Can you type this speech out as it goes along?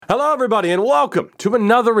Hello, everybody, and welcome to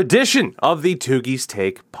another edition of the Toogie's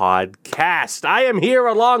Take podcast. I am here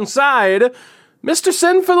alongside Mr.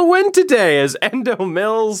 Sin for the win today, as Endo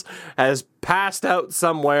Mills has passed out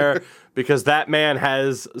somewhere because that man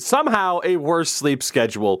has somehow a worse sleep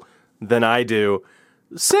schedule than I do.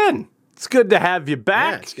 Sin, it's good to have you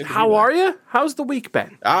back. Yeah, How are you? How's the week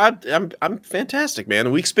been? I'm fantastic, man.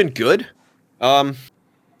 The week's been good. I've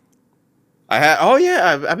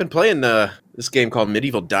been playing this game called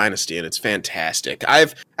Medieval Dynasty, and it's fantastic.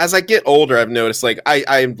 As I get older, I've noticed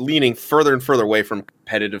I'm leaning further and further away from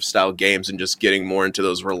competitive style games and just getting more into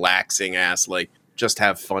those relaxing ass, just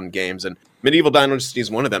have fun games. And Medieval Dynasty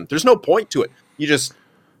is one of them. There's no point to it. You just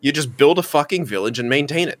build a fucking village and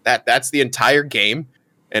maintain it. That's the entire game,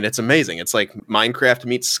 and it's amazing. It's like Minecraft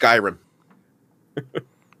meets Skyrim.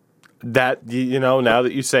 That, now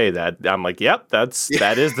that you say that, I'm like, yep, that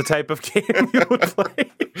is the type of game you would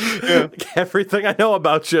play. Yeah. Everything I know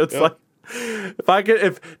about you, it's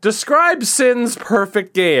like, describe Sin's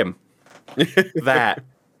perfect game, that.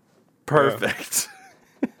 Perfect.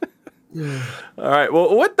 All right,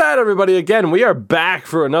 well, with that, everybody, again, we are back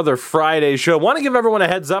for another Friday show. Want to give everyone a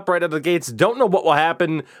heads up right out of the gates. Don't know what will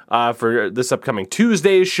happen for this upcoming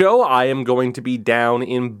Tuesday's show. I am going to be down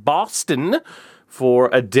in Boston for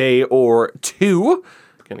a day or two.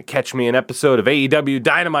 Going to catch me an episode of AEW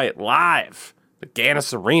Dynamite live at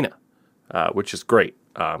Gannis Arena, which is great.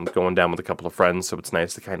 I'm going down with a couple of friends, so it's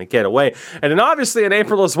nice to kind of get away. And then obviously in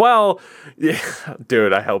April as well, yeah,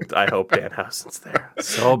 dude, I hope Danhausen's there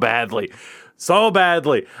so badly.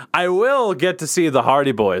 I will get to see the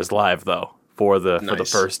Hardy Boys live though for the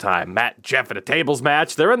first time. Matt, Jeff at a tables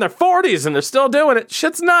match. They're in their 40s and they're still doing it.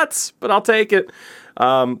 Shit's nuts, but I'll take it.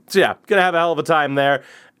 So yeah, gonna have a hell of a time there.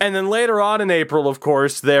 And then later on in April, of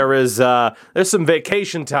course, there's some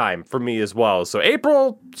vacation time for me as well. So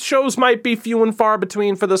April shows might be few and far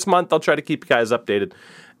between for this month. I'll try to keep you guys updated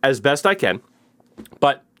as best I can.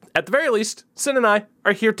 But at the very least, Sin and I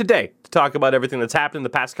are here today to talk about everything that's happened in the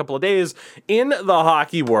past couple of days in the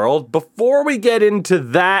hockey world. Before we get into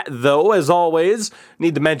that, though, as always,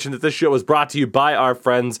 need to mention that this show is brought to you by our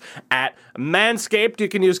friends at Manscaped. You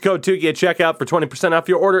can use code Toogie at checkout for 20% off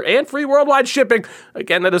your order and free worldwide shipping.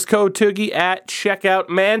 Again, that is code Toogie at checkout.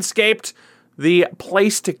 Manscaped, the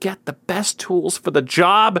place to get the best tools for the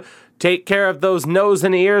job. Take care of those nose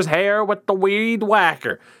and ears hair with the Weed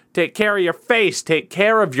Whacker. Take care of your face. Take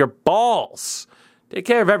care of your balls. Take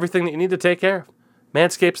care of everything that you need to take care of.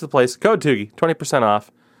 Manscaped's the place. Code Toogie, 20%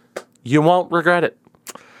 off. You won't regret it.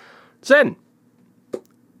 Sin,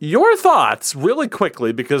 your thoughts really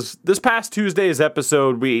quickly, because this past Tuesday's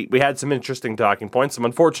episode, we had some interesting talking points, some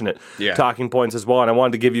unfortunate talking points as well, and I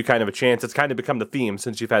wanted to give you kind of a chance. It's kind of become the theme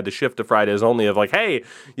since you've had to shift to Fridays only of like, hey,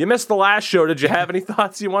 you missed the last show. Did you have any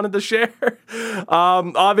thoughts you wanted to share?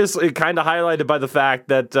 Obviously, kind of highlighted by the fact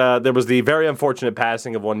that there was the very unfortunate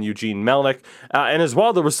passing of one Eugene Melnyk, and as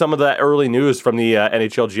well, there was some of that early news from the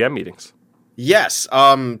NHL GM meetings. Yes,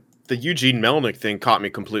 the Eugene Melnyk thing caught me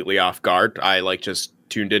completely off guard. I just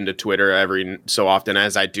tuned into Twitter every so often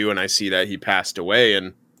as I do, and I see that he passed away,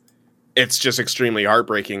 and it's just extremely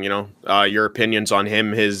heartbreaking. Your opinions on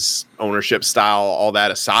him, his ownership style, all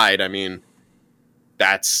that aside, I mean,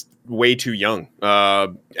 that's way too young.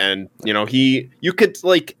 And you could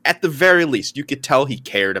at the very least, you could tell he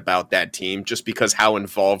cared about that team just because how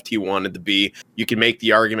involved he wanted to be. You can make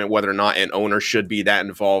the argument whether or not an owner should be that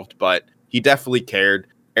involved, but he definitely cared.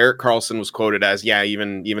 Erik Karlsson was quoted as,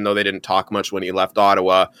 even though they didn't talk much when he left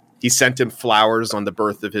Ottawa, he sent him flowers on the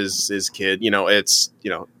birth of his kid. It's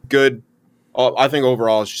good. I think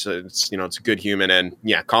overall it's a good human, and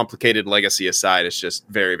complicated legacy aside, it's just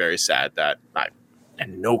very, very sad that I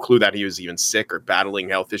had no clue that he was even sick or battling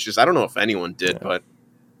health issues. I don't know if anyone did, but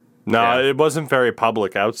no, it wasn't very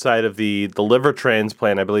public outside of the liver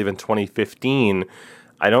transplant, I believe in 2015.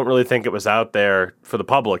 I don't really think it was out there for the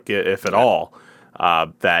public, if at all.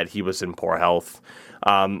 That he was in poor health.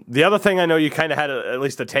 The other thing I know you kind of had at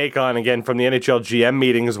least a take on, again, from the NHL GM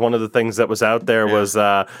meetings, one of the things that was out there was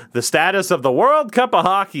the status of the World Cup of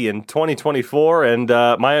Hockey in 2024, and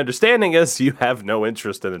my understanding is you have no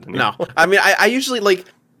interest in it anymore. No, I mean, I usually,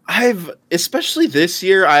 especially this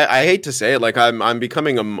year, I hate to say it, I'm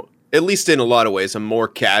becoming, at least in a lot of ways, a more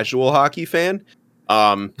casual hockey fan.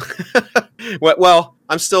 Well,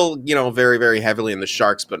 I'm still, very, very heavily in the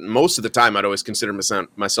Sharks, but most of the time I'd always consider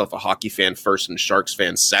myself a hockey fan first and Sharks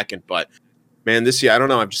fan second. But man, this year, I don't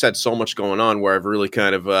know. I've just had so much going on where I've really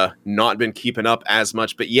kind of not been keeping up as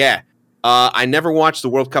much. But yeah, I never watched the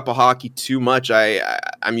World Cup of Hockey too much.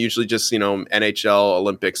 I'm usually just, NHL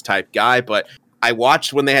Olympics type guy. But I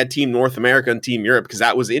watched when they had Team North America and Team Europe because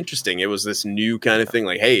that was interesting. It was this new kind of thing.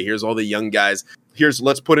 Like, hey, here's all the young guys.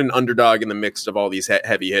 Let's put an underdog in the mix of all these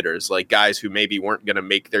heavy hitters, like guys who maybe weren't going to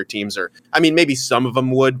make their teams, or I mean, maybe some of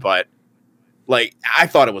them would, but like I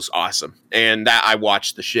thought it was awesome, and that I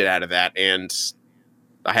watched the shit out of that, and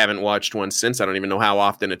I haven't watched one since. I don't even know how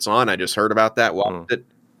often it's on. I just heard about that, watched it,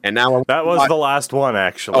 and now that was the last one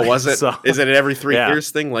actually. Oh, was it? So, is it an every 3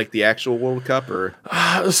 years thing, like the actual World Cup, or?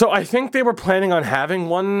 So I think they were planning on having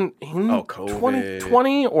one in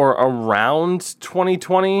 2020 or around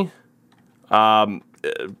 2020. Plans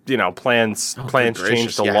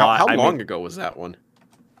changed a lot. How long ago was that one?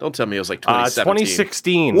 Don't tell me it was like 2017.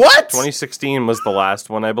 2016. What? 2016 was the last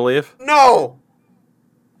one, I believe. No.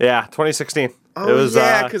 Yeah, 2016. Oh, it was,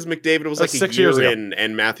 because McDavid was like 6 year years ago. in,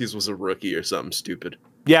 and Matthews was a rookie or something stupid.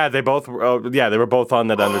 Yeah, they both. They were both on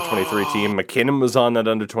that under 23 team. McKinnon was on that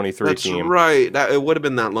under 23 team. That's right. It would have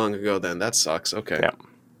been that long ago. Then that sucks. Okay. Yeah.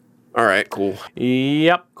 All right. Cool.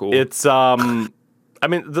 Yep. Cool. It's I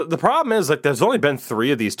mean, the problem is, like, there's only been 3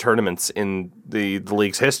 of these tournaments in the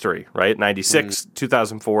league's history, right? 96,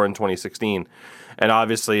 2004, and 2016. And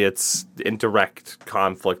obviously, it's in direct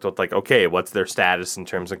conflict with, like, okay, what's their status in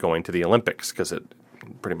terms of going to the Olympics? Because it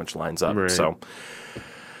pretty much lines up. Right. So,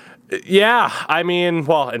 yeah, I mean,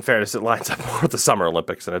 well, in fairness, it lines up more with the Summer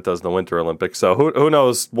Olympics than it does the Winter Olympics. So who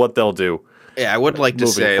knows what they'll do. Yeah, I would like to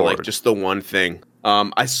say, forward. Like, just the one thing.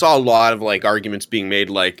 I saw a lot of, like, arguments being made,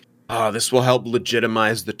 like, oh, this will help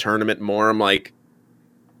legitimize the tournament more. I'm like,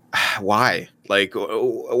 why? Like,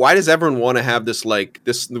 why does everyone want to have this, like,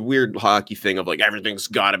 this weird hockey thing of, like, everything's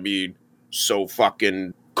got to be so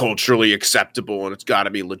fucking culturally acceptable and it's got to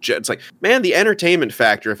be legit? It's like, man, the entertainment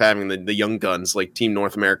factor of having the young guns like Team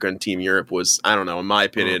North America and Team Europe was, I don't know, in my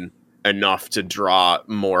opinion, enough to draw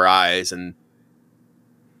more eyes. And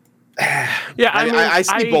yeah, I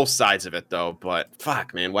see both sides of it, though. But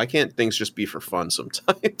fuck, man, why can't things just be for fun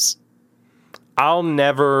sometimes? I'll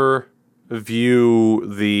never view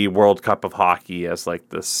the World Cup of hockey as like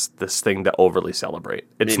this thing to overly celebrate.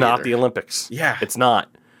 It's not the Olympics. Yeah. It's not.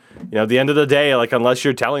 At the end of the day, like, unless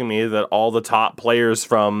you're telling me that all the top players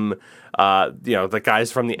from, the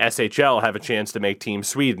guys from the SHL have a chance to make Team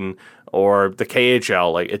Sweden or the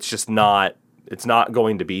KHL, like, it's not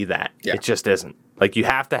going to be that. Yeah. It just isn't. Like, you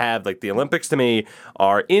have to have, like, the Olympics to me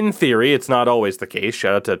are, in theory, it's not always the case.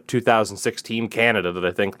 Shout out to 2006 Team Canada that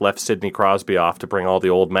I think left Sidney Crosby off to bring all the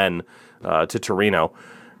old men to Torino.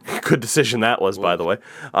 Good decision that was, by the way.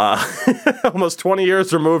 Almost 20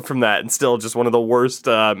 years removed from that, and still just one of the worst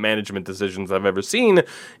management decisions I've ever seen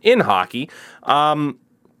in hockey.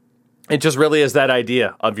 It just really is that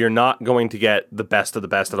idea of you're not going to get the best of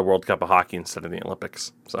the World Cup of hockey instead of the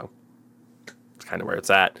Olympics. So it's kind of where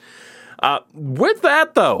it's at. With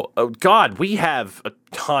that, though, God, we have a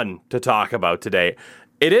ton to talk about today.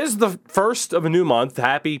 It is the first of a new month.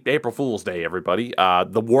 Happy April Fool's Day, everybody.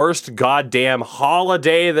 The worst goddamn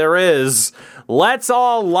holiday there is. Let's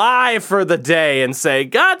all lie for the day and say,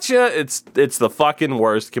 gotcha, it's the fucking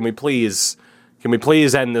worst. Can we please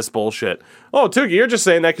end this bullshit? Oh, Tookie, you're just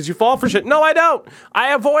saying that because you fall for shit. No, I don't.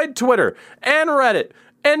 I avoid Twitter and Reddit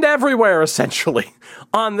and everywhere, essentially,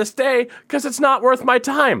 on this day because it's not worth my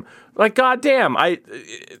time. Like, goddamn,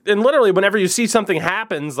 and literally whenever you see something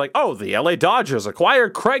happens, like, oh, the LA Dodgers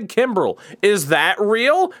acquired Craig Kimbrell. Is that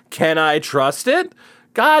real? Can I trust it?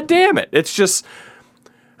 God damn it. It's just,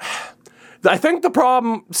 I think the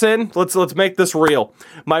problem, Sin, let's make this real.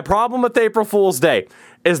 My problem with April Fool's Day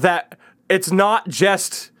is that it's not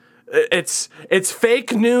just, it's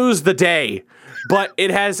fake news the day. But it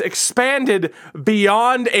has expanded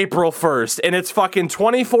beyond April 1st, and it's fucking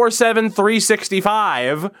 24/7,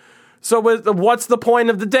 365. So what's the point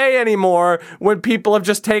of the day anymore when people have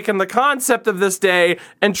just taken the concept of this day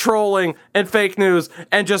and trolling and fake news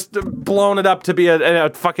and just blown it up to be a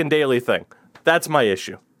fucking daily thing? That's my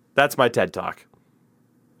issue. That's my TED Talk.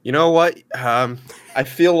 You know what? I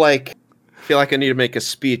feel like I need to make a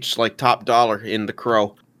speech like Top Dollar in The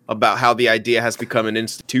Crow about how the idea has become an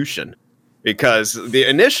institution. Because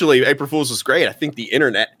initially April Fool's was great. I think the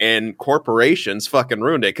internet and corporations fucking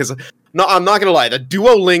ruined it. Because no, I'm not gonna lie, the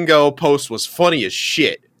Duolingo post was funny as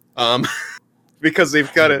shit. Because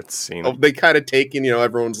they've kind of taken,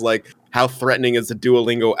 everyone's like, how threatening is the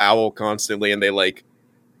Duolingo owl constantly, and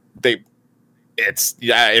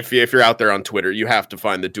if you're out there on Twitter, you have to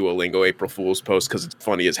find the Duolingo April Fool's post because it's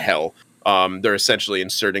funny as hell. They're essentially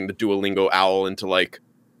inserting the Duolingo owl into like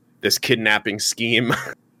this kidnapping scheme.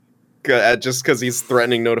 Just because he's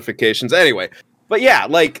threatening notifications. Anyway, but yeah,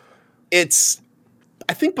 like, it's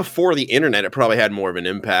I think before the internet, it probably had more of an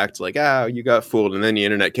impact. Like, you got fooled. And then the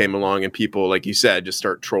internet came along and people, like you said, just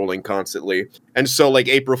start trolling constantly. And so, like,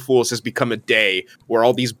 April Fool's has become a day where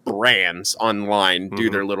all these brands online do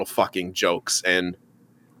their little fucking jokes. And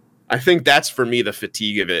I think that's, for me, the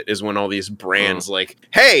fatigue of it is when all these brands like,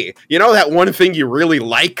 hey, you know that one thing you really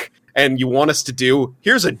like and you want us to do?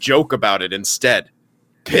 Here's a joke about it instead.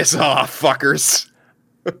 Piss off, fuckers.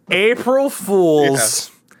 April Fool's...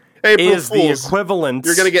 Yeah. April is Fools. the equivalent.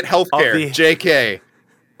 You're going to get healthcare. JK.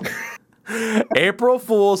 April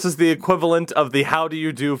Fool's is the equivalent of the "How do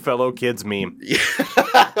you do, fellow kids" meme.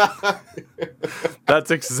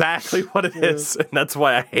 That's exactly what it is, and that's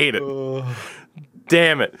why I hate it.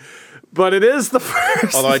 Damn it! But it is the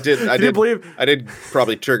first. Although I did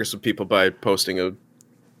probably trigger some people by posting a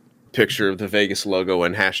picture of the Vegas logo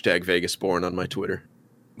and hashtag #VegasBorn on my Twitter.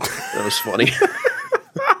 That was funny.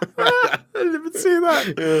 I didn't even see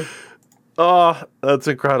that. Yeah. Oh, that's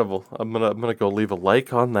incredible. I'm gonna go leave a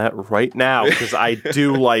like on that right now because I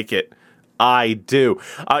do like it. I do.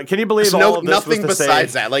 Can you believe all of this nothing was to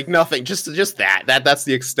besides say, that? Like nothing. Just that. That's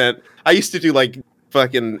the extent. I used to do like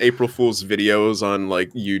fucking April Fool's videos on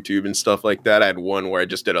like YouTube and stuff like that. I had one where I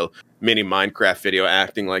just did a mini Minecraft video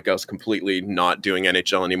acting like I was completely not doing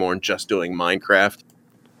NHL anymore and just doing Minecraft.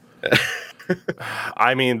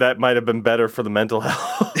 I mean, that might have been better for the mental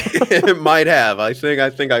health. It might have. I think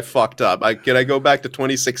I fucked up. Can I go back to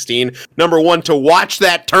 2016? Number 1, to watch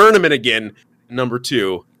that tournament again. Number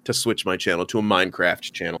 2, to switch my channel to a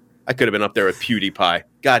Minecraft channel. I could have been up there with PewDiePie.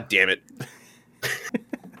 God damn it.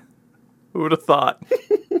 Who would have thought?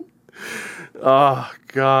 Oh,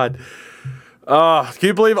 God. Can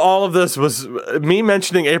you believe all of this was me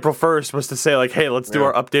mentioning April 1st was to say like, hey, let's do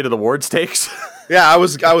our updated awards takes? Yeah, I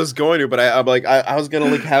was going to, but I was gonna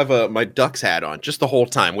like have my Ducks hat on just the whole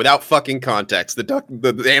time without fucking context.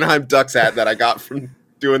 The Anaheim Ducks hat that I got from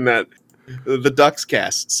doing that, the Ducks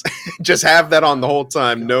casts. Just have that on the whole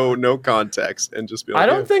time, no context, and just be like, I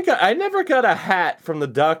don't think I never got a hat from the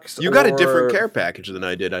Ducks. You got a different care package than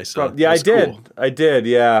I did. I saw. Yeah, I did. Cool. I did.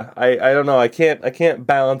 Yeah, I don't know. I can't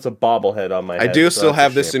balance a bobblehead on my head. I do still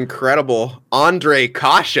have this incredible Andre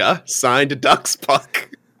Kasha signed Ducks puck.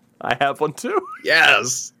 I have one too.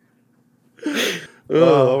 Yes. I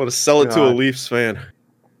want to sell it to a Leafs fan.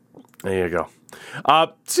 There you go.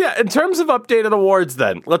 So yeah, in terms of updated awards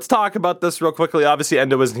then, let's talk about this real quickly. Obviously,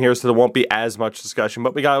 Endo isn't here, so there won't be as much discussion,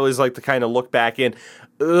 but we always like to kind of look back in.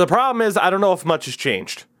 The problem is, I don't know if much has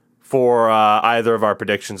changed for either of our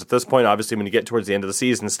predictions at this point. Obviously, when you get towards the end of the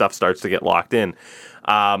season, stuff starts to get locked in.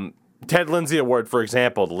 Ted Lindsay Award, for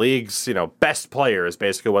example, the league's best player is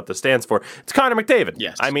basically what this stands for. It's Connor McDavid.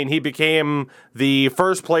 Yes. I mean, he became the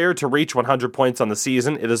first player to reach 100 points on the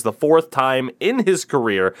season. It is the 4th time in his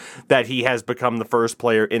career that he has become the first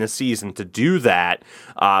player in a season to do that.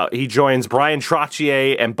 He joins Brian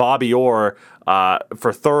Trottier and Bobby Orr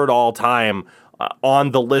for 3rd all time on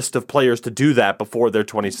the list of players to do that before their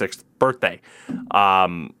 26th birthday.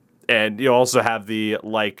 And you also have the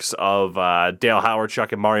likes of Dale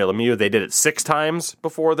Hawerchuk and Mario Lemieux. They did it 6 times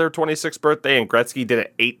before their 26th birthday, and Gretzky did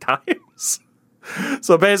it 8 times.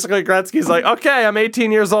 So basically, Gretzky's like, okay, I'm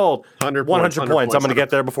 18 years old. 100 points. I'm going to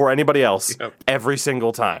get there before anybody else every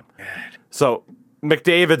single time. So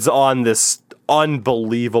McDavid's on this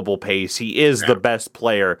unbelievable pace. He is the best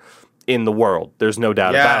player in the world. There's no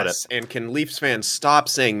doubt about it. And can Leafs fans stop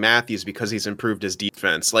saying Matthews because he's improved his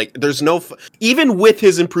defense? Like, there's no... even with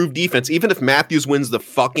his improved defense, even if Matthews wins the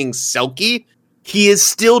fucking Selke, he is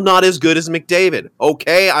still not as good as McDavid.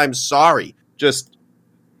 Okay? I'm sorry. Just...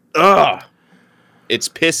 ugh. It's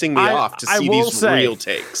pissing me off to see these real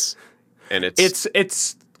takes. And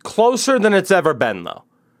it's closer than it's ever been, though.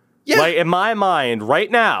 Yeah. Like, in my mind, right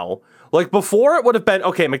now... like, before it would have been,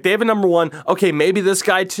 okay, McDavid number 1, okay, maybe this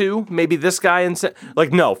guy 2, maybe this guy,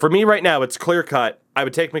 like, no, for me right now, it's clear cut. I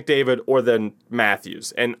would take McDavid or then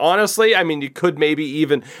Matthews. And honestly, I mean, you could maybe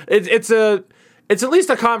even, it's at least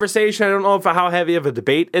a conversation. I don't know how heavy of a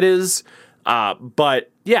debate it is.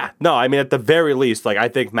 But yeah, no, I mean, at the very least, like, I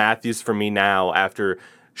think Matthews for me now, after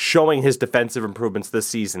showing his defensive improvements this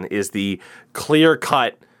season, is the clear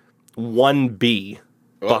cut 1B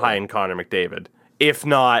behind Connor McDavid. If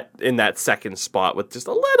not in that second spot with just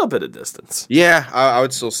a little bit of distance. Yeah, I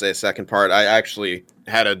would still say second part. I actually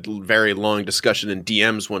had a very long discussion in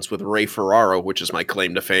DMs once with Ray Ferraro, which is my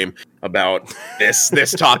claim to fame, about this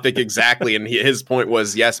topic exactly. And his point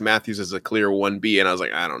was, yes, Matthews is a clear 1B. And I was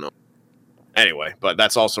like, I don't know. Anyway, but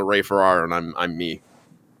that's also Ray Ferraro, and I'm me.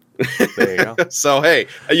 There you go. So hey,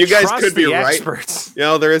 you guys Trust could be the right. experts. You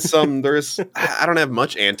know, I don't have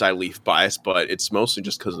much anti-Leaf bias, but it's mostly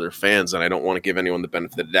just because they're fans, and I don't want to give anyone the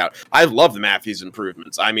benefit of the doubt. I love the Matthews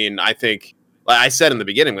improvements. I mean, I think, like I said in the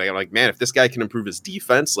beginning, like, I'm like, man, if this guy can improve his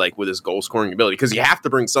defense, like with his goal scoring ability, because you have to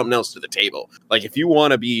bring something else to the table. Like, if you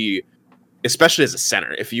want to be, especially as a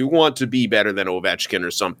center, if you want to be better than Ovechkin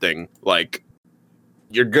or something, like,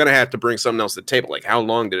 you're going to have to bring something else to the table. Like, how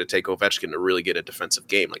long did it take Ovechkin to really get a defensive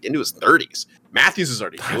game? Like, into his 30s. Matthews is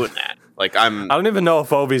already doing that. Like, I don't even know if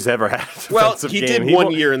Ovi's ever had a defensive he game. did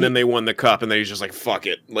one year, and then they won the cup, and then he's just like, fuck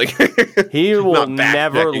it. Like, he will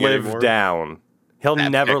never live anymore. down. He'll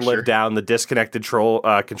That never picture. live down the disconnected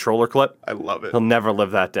controller clip. I love it. He'll never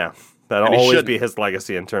live that down. That'll And he always shouldn't. be his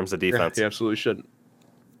legacy in terms of defense. He absolutely shouldn't.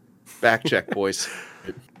 Back check, boys.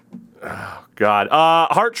 God.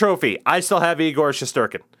 Hart Trophy. I still have Igor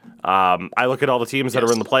Shesterkin. I look at all the teams that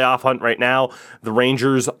are in the playoff hunt right now. The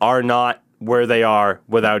Rangers are not where they are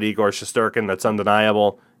without Igor Shesterkin. That's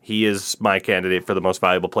undeniable. He is my candidate for the most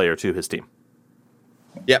valuable player to his team.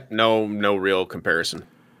 Yep, no real comparison.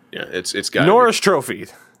 Yeah, it's got Norris Trophy.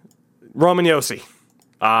 Roman Josi.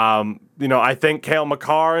 I think Cale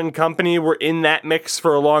Makar and company were in that mix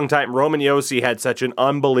for a long time. Roman Josi had such an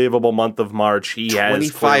unbelievable month of March. He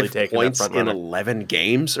has clearly 25 taken points that front in runner. 11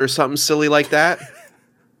 games or something silly like that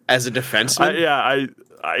as a defenseman.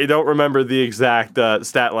 I don't remember the exact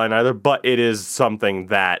stat line either, but it is something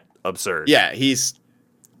that absurd. Yeah,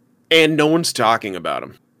 and no one's talking about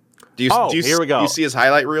him. Here we go. Do you see his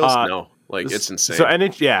highlight reels? No, it's insane. So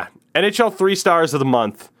NHL 3 stars of the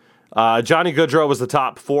month. Johnny Gaudreau was the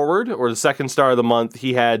top forward, or the second star of the month.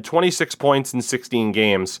 He had 26 points in 16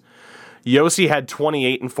 games. Josi had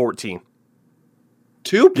 28 and 14.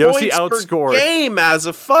 2 Josi points outscored. per game as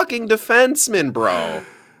a fucking defenseman, bro.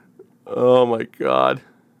 Oh my god,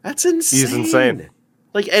 that's insane. He's insane.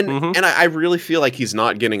 Like, and I really feel like he's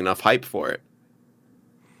not getting enough hype for it.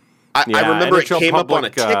 I remember NHL it came up on a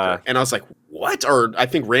Public, ticker, and I was like, what? Or I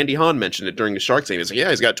think Randy Hahn mentioned it during the Sharks game. He's like, yeah,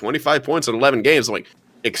 he's got 25 points in 11 games. I'm like,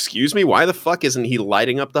 excuse me? Why the fuck isn't he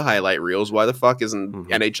lighting up the highlight reels? Why the fuck isn't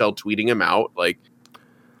NHL tweeting him out? Like,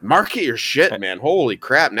 market your shit, man. Holy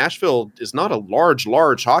crap. Nashville is not a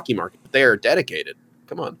large hockey market, but they are dedicated.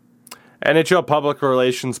 Come on. NHL Public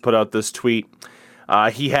Relations put out this tweet.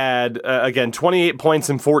 He had, again, 28 points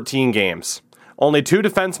in 14 games. Only 2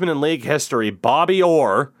 defensemen in league history, Bobby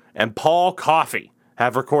Orr and Paul Coffey,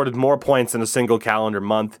 have recorded more points in a single calendar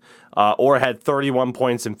month. Orr had 31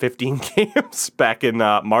 points in 15 games back in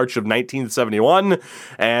March of 1971,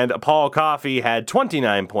 and Paul Coffey had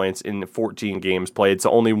 29 points in 14 games played,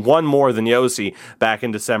 so only one more than Josi back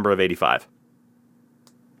in December of 85.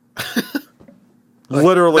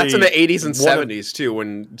 Literally. That's in the 80s and 70s, too,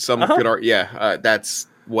 when some could argue. Yeah, that's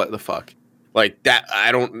what the fuck. Like, that,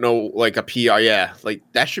 I don't know, like a PR, yeah. Like,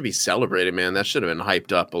 that should be celebrated, man. That should have been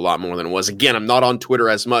hyped up a lot more than it was. Again, I'm not on Twitter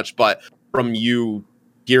as much, but from you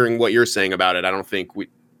hearing what you're saying about it, I don't think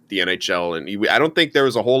the NHL, and I don't think there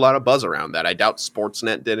was a whole lot of buzz around that. I doubt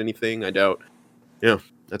Sportsnet did anything. I doubt. Yeah,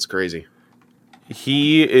 that's crazy.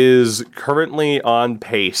 He is currently on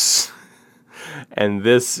pace, and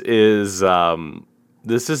this is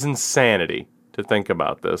insanity to think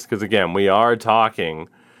about this, because again, we are talking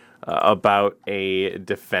about a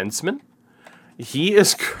defenseman. He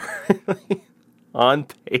is currently on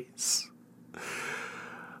pace.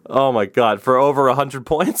 Oh my god, for over 100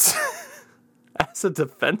 points as a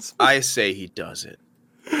defenseman. I say he does it.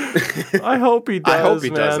 I hope he does. I hope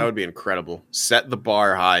he man. does. That would be incredible. Set the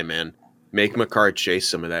bar high, man. Make Makar chase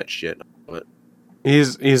some of that shit.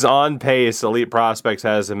 He's on pace. Elite Prospects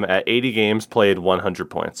has him at 80 games played, 100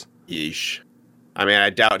 points. Yeesh. I mean, I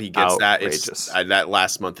doubt he gets Outrageous. that. That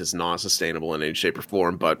last month is not sustainable in any shape or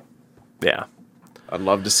form, but yeah, I'd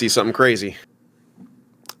love to see something crazy.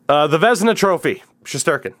 The Vezina Trophy,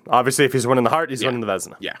 Shesterkin. Obviously, if he's winning the Hart, he's winning the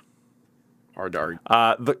Vezina. Yeah. Hard to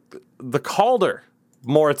argue. The Calder,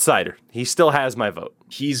 Moritz Seider. He still has my vote.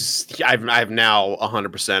 I've now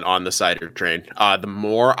 100% on the Seider train. The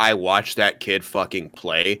more I watch that kid fucking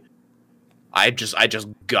play, I just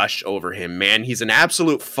gush over him, man. He's an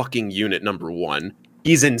absolute fucking unit, number one.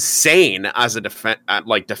 He's insane as a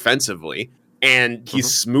defensively, and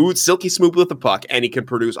he's silky smooth with the puck, and he can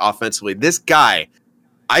produce offensively. This guy,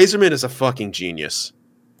 Yzerman, is a fucking genius.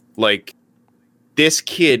 Like, this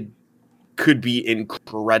kid could be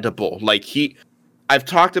incredible. Like, I've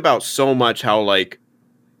talked about so much how, like,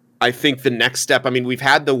 I think the next step, I mean, we've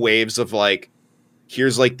had the waves of, like,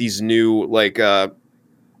 here's, like, these new, like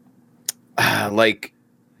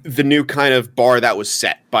the new kind of bar that was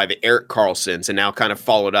set by the Erik Karlssons and now kind of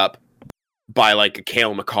followed up by like a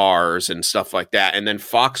Cale Makars and stuff like that. And then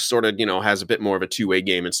Fox sort of, has a bit more of a two-way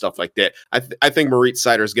game and stuff like that. I think Moritz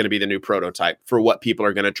Seider is going to be the new prototype for what people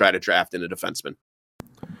are going to try to draft in a defenseman.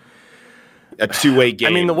 A two-way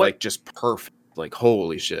game, like just perfect. Like,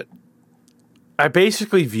 holy shit. I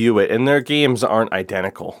basically view it, and their games aren't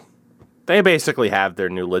identical. They basically have their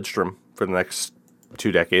new Lidstrom for the next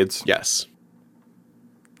 2 decades. Yes.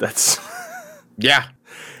 That's... yeah.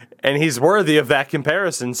 And he's worthy of that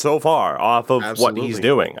comparison so far off of Absolutely. what he's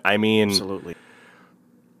doing. I mean, absolutely.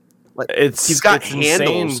 He's got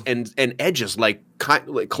handles and edges like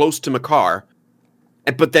close to Makar,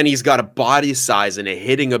 but then he's got a body size and a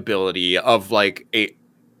hitting ability of like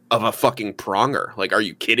a fucking Pronger. Like, are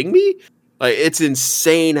you kidding me? Like, it's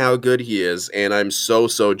insane how good he is, and I'm so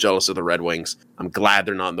jealous of the Red Wings. I'm glad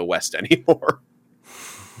they're not in the West anymore.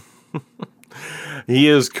 He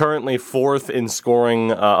is currently 4th in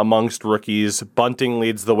scoring amongst rookies. Bunting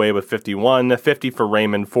leads the way with 51, 50 for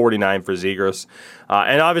Raymond, 49 for Zegras.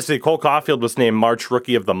 And obviously, Cole Caulfield was named March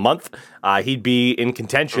Rookie of the Month. He'd be in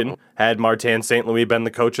contention had Martin St. Louis been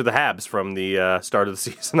the coach of the Habs from the start of the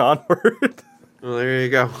season onward. Well, there you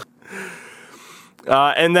go.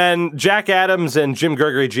 And then Jack Adams and Jim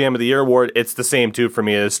Gregory GM of the Year award, it's the same two for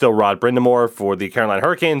me. It's still Rod Brindamore for the Carolina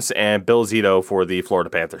Hurricanes and Bill Zito for the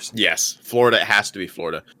Florida Panthers. Yes, Florida. It has to be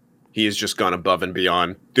Florida. He has just gone above and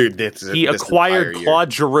beyond. Dude, he acquired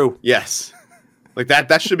Claude Giroux. Yes. Like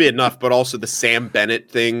that should be enough, but also the Sam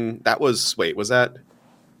Bennett thing, that was that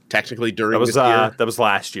technically during this year? That was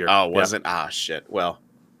last year. Oh, was it? Ah, shit. Well,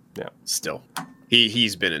 yeah. Still.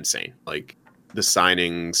 He's been insane. Like, the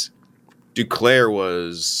signings... Duclair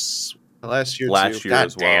was last year last too. year God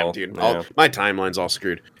as damn, well. Dude. Yeah. My timeline's all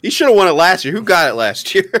screwed. He should have won it last year. Who got it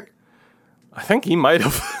last year? I think he might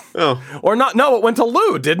have. Oh. Or not. No, it went to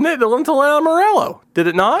Lou, didn't it? It went to Leon Morello. Did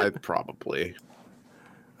it not? Probably.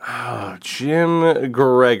 Oh, Jim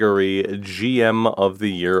Gregory, GM of the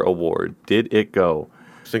Year award. Did it go?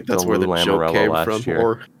 I think that's where the joke came from.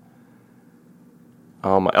 Or...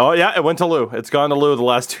 Oh yeah, it went to Lou. It's gone to Lou the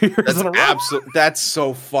last 2 years in a row. That's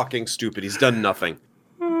so fucking stupid. He's done nothing.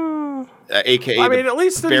 AKA at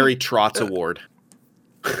least Barry Trotz Award.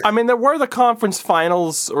 I mean, there were the conference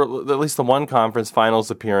finals, or at least the one conference finals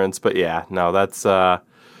appearance, but yeah, no, that's... Yeah,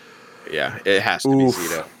 it has to be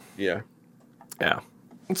Zito. Yeah. Yeah.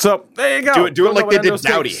 So, there you go. Do it like they did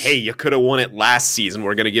Doughty. Hey, you could have won it last season.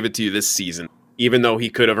 We're going to give it to you this season. Even though he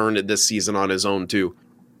could have earned it this season on his own, too.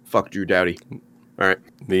 Fuck Drew Doughty. All right.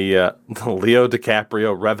 The Leo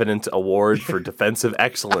DiCaprio Revenant Award for Defensive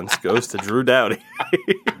Excellence goes to Drew Doughty.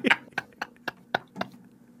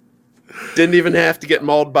 Didn't even have to get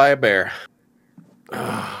mauled by a bear.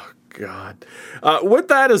 Oh, God. With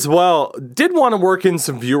that as well, did want to work in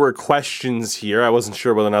some viewer questions here. I wasn't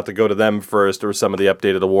sure whether or not to go to them first or some of the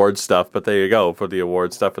updated award stuff, but there you go for the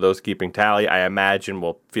award stuff. For those keeping tally, I imagine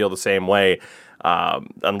we'll feel the same way.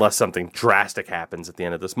 Unless something drastic happens at the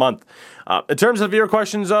end of this month. In terms of your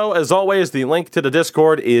questions, though, as always, the link to the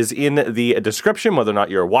Discord is in the description, whether or not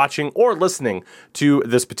you're watching or listening to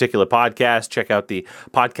this particular podcast. Check out the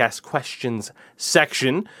podcast questions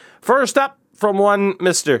section. First up, from one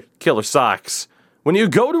Mr. Killer Socks. When you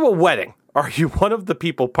go to a wedding, are you one of the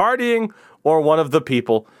people partying or one of the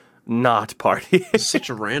people not partying? Such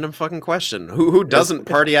a random fucking question. Who doesn't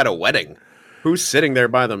party at a wedding? Who's sitting there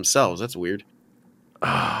by themselves? That's weird.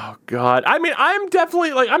 Oh, God. I mean, I'm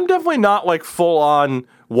definitely not like full on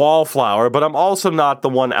wallflower, but I'm also not the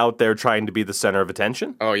one out there trying to be the center of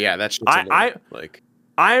attention. Oh, yeah. That's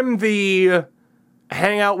I'm the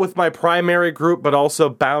hang out with my primary group, but also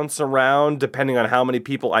bounce around depending on how many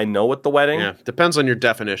people I know at the wedding. Yeah. Depends on your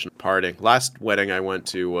definition of partying. Last wedding I went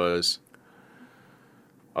to was,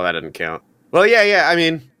 oh, that didn't count. Well, yeah. I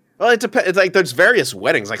mean, well, it depends. It's like there's various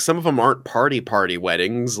weddings. Like some of them aren't party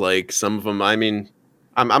weddings. Like some of them, I mean,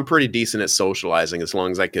 I'm pretty decent at socializing as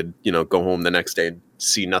long as I could, go home the next day and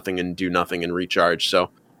see nothing and do nothing and recharge.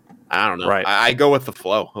 So I don't know. Right. I go with the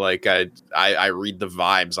flow. Like I read the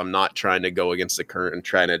vibes. I'm not trying to go against the current and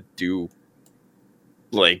trying to do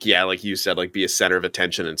like you said, like be a center of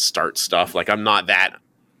attention and start stuff. Like I'm not that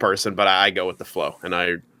person, but I go with the flow and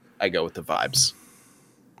I go with the vibes.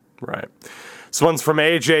 Right. This one's from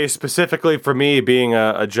AJ specifically for me being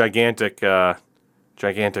a gigantic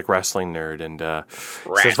wrestling nerd, and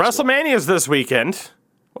says WrestleMania is this weekend.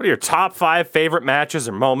 What are your top 5 favorite matches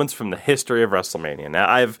or moments from the history of WrestleMania? Now,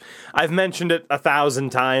 I've mentioned it 1,000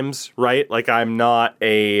 times, right? Like I'm not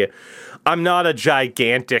a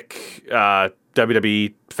gigantic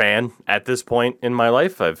WWE fan at this point in my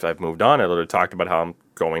life. I've moved on. I literally talked about how I'm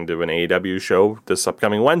going to an AEW show this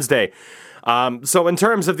upcoming Wednesday. So in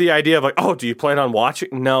terms of the idea of like, oh, do you plan on watching?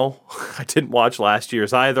 No, I didn't watch last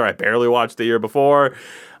year's either. I barely watched the year before.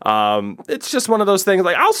 It's just one of those things.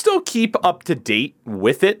 Like, I'll still keep up to date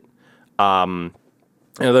with it.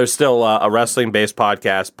 There's still a wrestling-based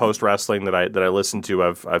podcast, Post Wrestling, that I listen to.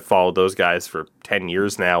 I've followed those guys for 10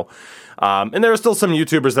 years now. And there are still some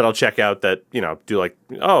YouTubers that I'll check out that, do like,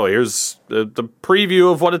 oh, here's the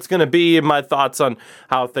preview of what it's going to be and my thoughts on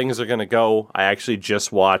how things are going to go. I actually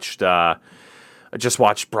just watched Brian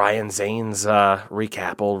Zane's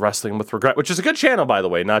recap Old Wrestling with Regret, which is a good channel, by the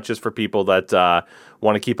way, not just for people that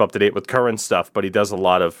want to keep up to date with current stuff, but he does a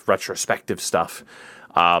lot of retrospective stuff.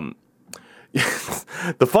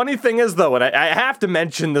 The funny thing is, though, and I have to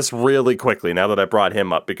mention this really quickly now that I brought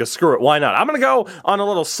him up, because screw it, why not? I'm going to go on a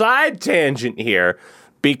little side tangent here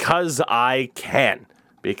because I can.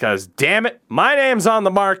 Because, damn it, my name's on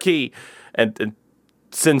the marquee, and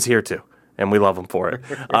Sin's here, too, and we love him for it.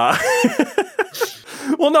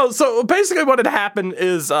 Well, no, so basically what had happened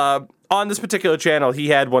is on this particular channel, he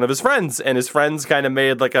had one of his friends, and his friends kind of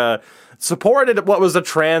made supported what was a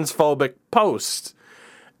transphobic post.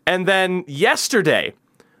 And then yesterday,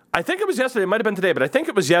 I think it was yesterday, it might have been today, but I think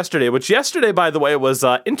it was yesterday, which yesterday, by the way, was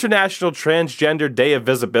International Transgender Day of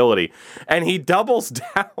Visibility. And he doubles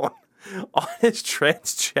down on his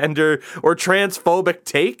transgender or transphobic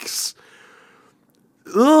takes.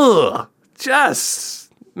 Ugh.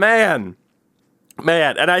 Just, man.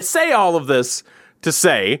 And I say all of this to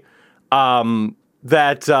say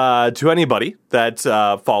that to anybody that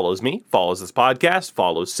follows me, follows this podcast,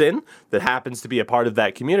 follows Sin, that happens to be a part of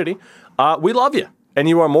that community, we love you, and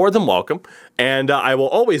you are more than welcome. And I will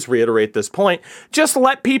always reiterate this point. Just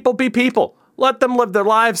let people be people. Let them live their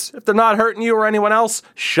lives. If they're not hurting you or anyone else,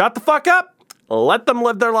 shut the fuck up. Let them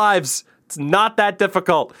live their lives. It's not that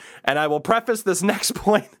difficult. And I will preface this next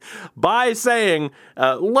point by saying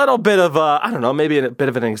a little bit of maybe a bit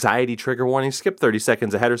of an anxiety trigger warning. Skip 30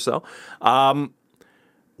 seconds ahead or so.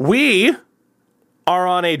 We are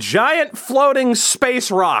on a giant floating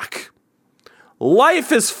space rock.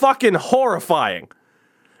 Life is fucking horrifying.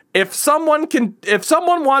 If someone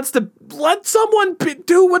wants to, let someone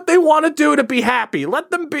do what they want to do to be happy. Let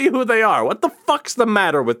them be who they are. What the fuck's the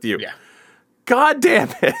matter with you? Yeah. God damn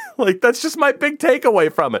it. That's just my big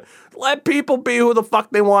takeaway from it. Let people be who the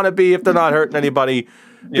fuck they want to be if they're not hurting anybody.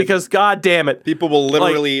 Because god damn it. People will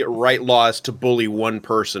literally write laws to bully one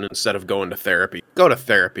person instead of going to therapy. Go to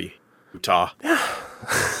therapy, Utah.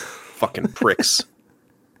 Fucking pricks.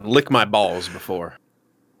 Lick my balls before.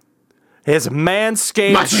 His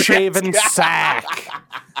manscaped shaven sack.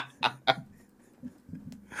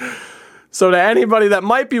 So to anybody that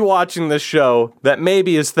might be watching this show that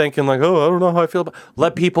maybe is thinking like, oh, I don't know how I feel about,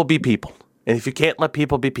 let people be people. And if you can't let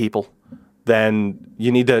people be people, then you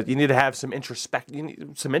need to have some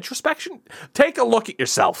introspection. Take a look at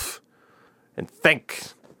yourself and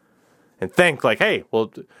think like, hey,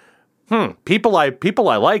 well, people I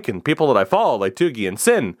like and people that I follow, like Toogie and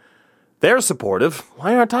Sin, they're supportive.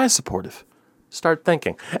 Why aren't I supportive? Start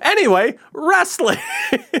thinking. Anyway, wrestling.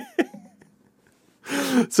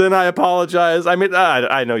 Sin, I apologize. I mean,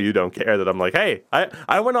 I know you don't care that I'm like, hey,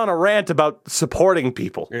 I went on a rant about supporting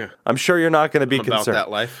people. Yeah. I'm sure you're not going to be about concerned. That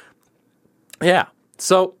life. Yeah.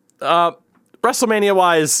 So,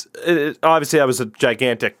 WrestleMania-wise, obviously I was a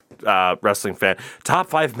gigantic wrestling fan. Top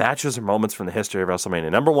 5 matches or moments from the history of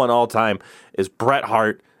WrestleMania. Number 1 all time is Bret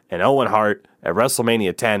Hart and Owen Hart at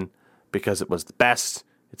WrestleMania 10 because it was the best.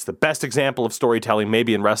 It's the best example of storytelling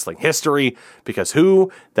maybe in wrestling history, because who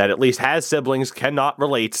that at least has siblings cannot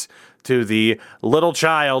relate to the little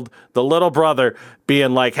child, the little brother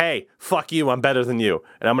being like, hey, fuck you, I'm better than you,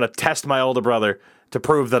 and I'm going to test my older brother to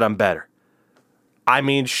prove that I'm better. I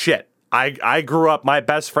mean, shit. I grew up, my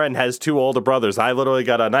best friend has 2 older brothers. I literally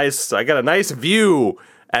got a nice view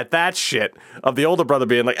at that shit of the older brother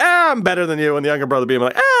being like, I'm better than you, and the younger brother being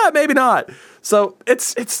like, maybe not. So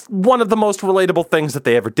it's one of the most relatable things that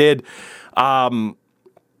they ever did. God,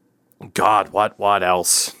 what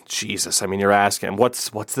else? Jesus, I mean, you're asking, what's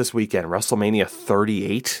this weekend? WrestleMania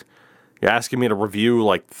 38? You're asking me to review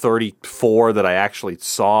like 34 that I actually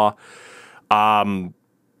saw.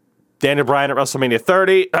 Daniel Bryan at WrestleMania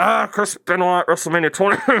 30. Chris Benoit at WrestleMania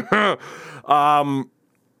 20.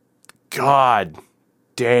 God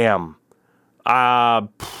damn.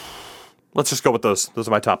 Let's just go with those. Those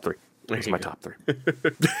are my top 3. Those are my top 3.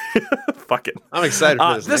 Fuck it. I'm excited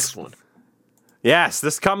for this next one. Yes,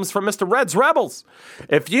 this comes from Mr. Reds Rebels.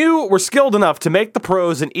 If you were skilled enough to make the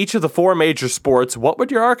pros in each of the 4 major sports, what would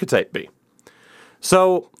your archetype be?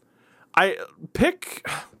 So,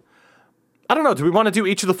 I don't know. Do we want to do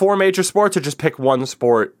each of the 4 major sports, or just pick one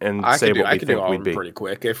sport and say what we think all we'd of them be? pretty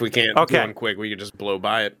quick. If we can't do them quick, we can just blow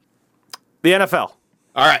by it. The NFL.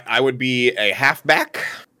 All right, I would be a halfback,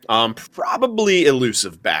 probably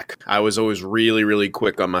elusive back. I was always really, really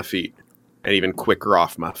quick on my feet, and even quicker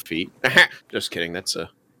off my feet. Just kidding. That's a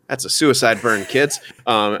suicide burn, kids.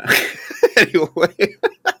 Anyway.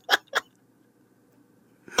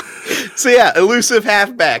 So yeah, elusive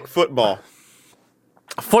halfback, football.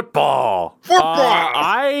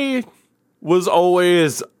 I was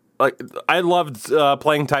always I loved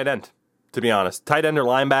playing tight end. To be honest, tight end or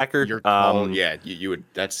linebacker. You would.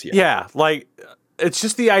 That's yeah. Like it's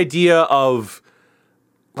just the idea of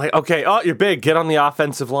like, okay, oh, you're big, get on the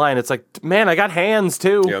offensive line. It's like, man, I got hands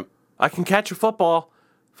too. Yep. I can catch a football.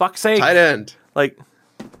 Fuck's sake, tight end. Like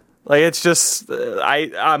it's just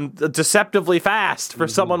I'm deceptively fast for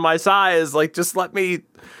someone my size. Like, just let me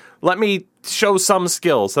show some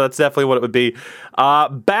skill. So that's definitely what it would be.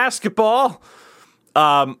 Basketball.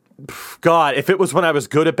 God, if it was when I was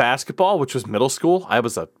good at basketball, which was middle school, I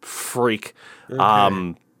was a freak.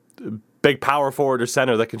 Okay. Big power forward or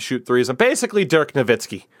center that can shoot threes. I'm basically Dirk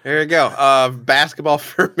Nowitzki. There you go. Basketball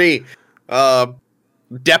for me.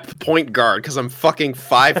 Depth point guard, because I'm fucking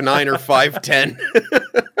 5'9" or 5'10".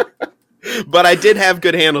 But I did have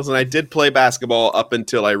good handles, and I did play basketball up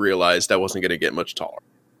until I realized I wasn't going to get much taller.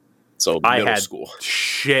 So I middle had school.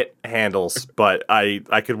 Shit handles, but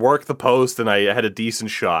I could work the post, and I had a decent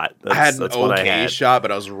shot. I had an okay shot,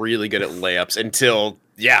 but I was really good at layups until,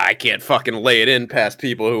 I can't fucking lay it in past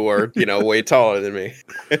people who are, way taller than me.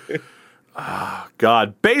 Oh,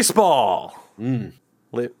 God. Baseball.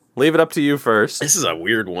 Leave it up to you first. This is a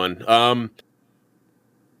weird one.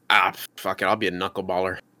 Fuck it. I'll be a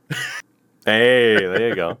knuckleballer. Hey, there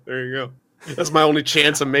you go. There you go. That's my only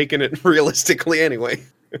chance of making it realistically anyway.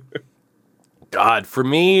 God, for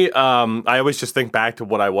me, I always just think back to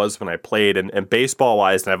what I was when I played, and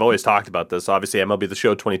baseball-wise, and I've always talked about this, obviously MLB The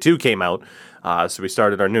Show 22 came out, so we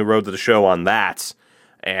started our new Road to the Show on that,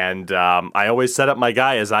 and I always set up my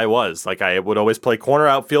guy as I was. Like, I would always play corner,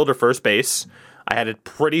 outfield, or first base. I had a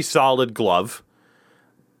pretty solid glove,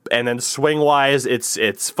 and then swing-wise,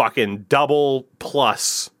 it's fucking double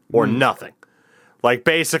plus or nothing. Like,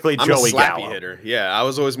 basically, I'm Joey a slappy Gallo. hitter. Yeah, I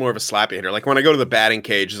was always more of a slappy hitter. Like, when I go to the batting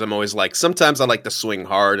cages, I'm always like, sometimes I like to swing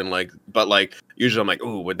hard, and but usually I'm like,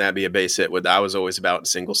 ooh, would that be a base hit? I was always about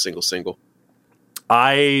single.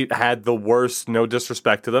 I had the worst, no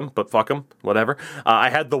disrespect to them, but fuck them, whatever.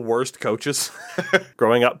 I had the worst coaches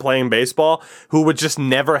growing up playing baseball who would just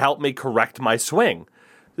never help me correct my swing.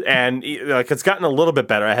 And it's gotten a little bit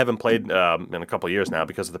better. I haven't played in a couple of years now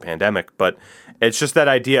because of the pandemic, but it's just that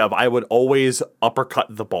idea of I would always uppercut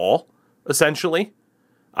the ball, essentially,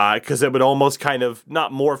 because it would almost kind of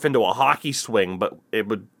not morph into a hockey swing, but it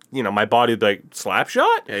would, my body would like slap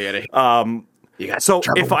shot. Yeah, so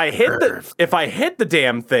if I hit the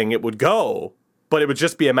damn thing, it would go. But it would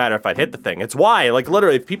just be a matter if I'd hit the thing. It's why,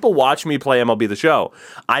 literally, if people watch me play MLB The Show,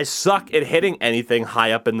 I suck at hitting anything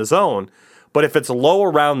high up in the zone. But if it's low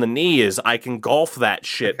around the knees, I can golf that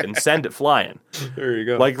shit and send it flying. There you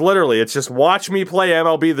go. Literally, it's just watch me play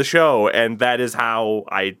MLB The Show, and that is how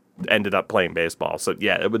I ended up playing baseball. So,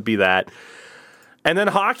 yeah, it would be that. And then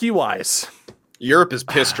hockey-wise. Europe is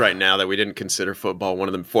pissed right now that we didn't consider football one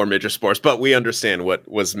of the 4 major sports, but we understand what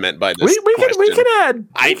was meant by this question. We can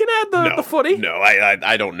add the footy. No,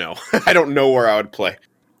 I don't know. I don't know where I would play.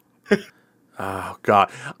 Oh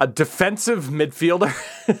God, a defensive midfielder.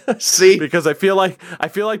 See, because I feel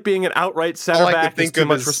like being an outright center back is too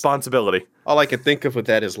much responsibility. All I can think of with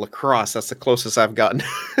that is lacrosse. That's the closest I've gotten.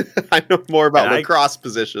 I know more about lacrosse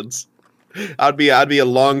positions. I'd be a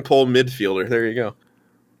long pole midfielder. There you go.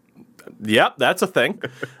 Yep, that's a thing.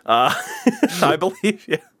 I believe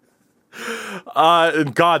you.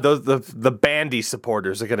 God, the Bandy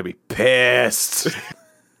supporters are going to be pissed.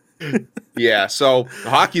 Yeah, so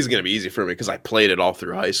hockey's going to be easy for me because I played it all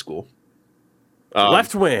through high school.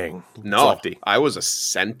 Left wing. No, lefty. I was a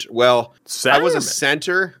center. Well, I was a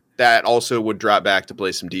center that also would drop back to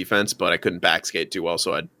play some defense, but I couldn't back skate too well,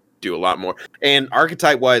 so I'd do a lot more. And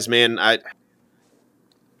archetype-wise, man,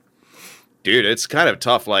 dude, it's kind of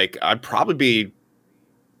tough. Like, I'd probably be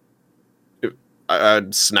a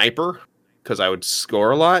sniper because I would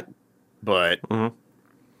score a lot, but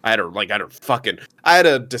I had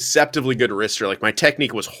a deceptively good wrister. Like, my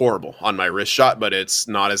technique was horrible on my wrist shot, but it's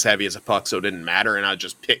not as heavy as a puck, so it didn't matter, and I'd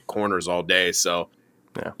just pick corners all day. So,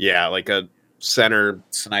 yeah, like a center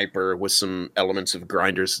sniper with some elements of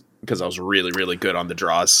grinders because I was really, really good on the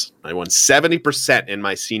draws. I won 70% in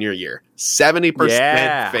my senior year.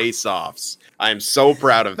 70% face-offs. I'm so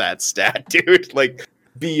proud of that stat, dude. Like,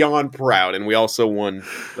 beyond proud. And we also won,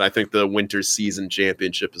 I think, the winter season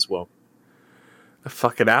championship as well.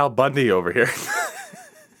 Fucking Al Bundy over here.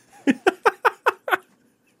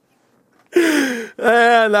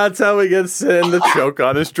 And that's how he gets in the choke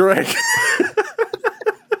on his drink.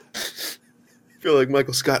 I feel like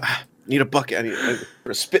Michael Scott. Need a bucket. I need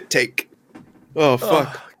a spit take. Oh,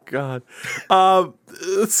 fuck. Oh, God.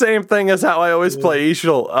 Same thing as how I always play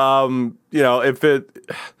Ishil. If it,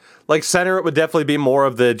 like center, it would definitely be more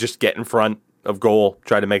of the just get in front of goal,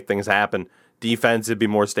 try to make things happen. Defense, it'd be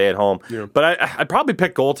more stay at home. Yeah. But I'd probably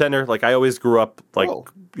pick goaltender. Like I always grew up, like,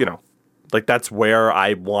 like that's where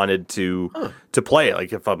I wanted to play.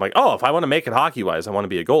 Like if I'm like, if I want to make it hockey wise, I want to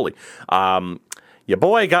be a goalie. Your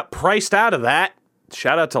boy got priced out of that.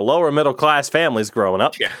 Shout out to lower middle class families growing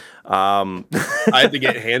up. Yeah. I had to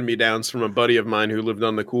get hand-me-downs from a buddy of mine who lived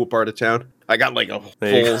on the cool part of town. I got like a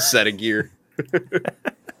full set of gear.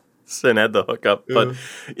 Sin had the hookup. But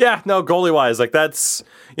goalie-wise, like that's,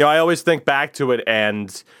 I always think back to it,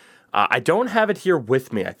 and I don't have it here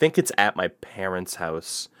with me. I think it's at my parents'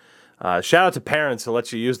 house. Shout out to parents who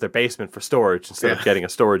let you use their basement for storage instead of getting a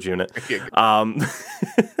storage unit.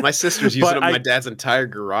 My sister's using my dad's entire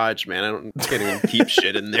garage, man. Can't even keep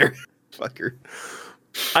shit in there. Fucker.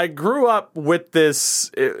 I grew up with this.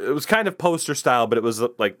 It was kind of poster style, but it was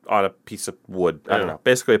like on a piece of wood. I don't know,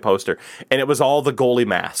 basically a poster, and it was all the goalie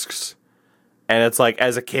masks. And it's like,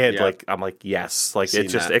 as a kid, like I'm like, yes, like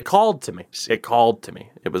it called to me. It called to me.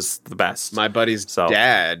 It was the best. My buddy's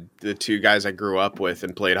dad, the two guys I grew up with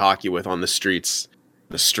and played hockey with on the streets.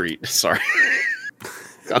 The street, sorry.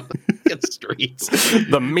 Streets.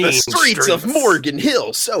 The streets of Morgan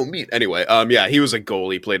Hill. So mean. Anyway, he was a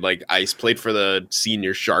goalie. Played like ice. Played for the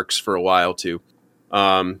senior Sharks for a while too.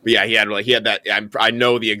 But yeah, he had that. I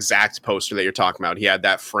know the exact poster that you're talking about. He had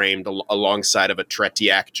that framed alongside of a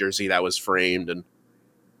Tretiak jersey that was framed, and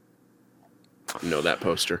that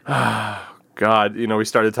poster. God, we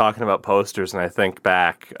started talking about posters, and I think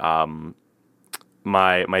back.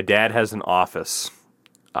 My dad has an office,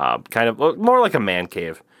 kind of more like a man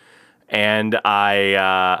cave. And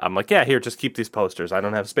I'm like, yeah, here, just keep these posters. I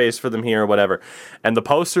don't have space for them here or whatever. And the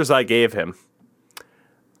posters I gave him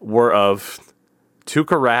were of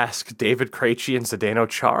Tuukka Rask, David Krejci, and Zdeno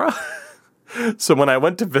Chara. So when I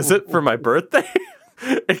went to visit for my birthday,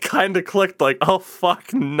 it kind of clicked like, oh,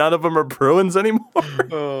 fuck, none of them are Bruins anymore.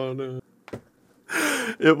 Oh, no.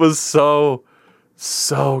 It was so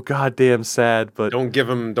goddamn sad, but don't give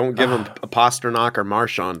him a Pasternak or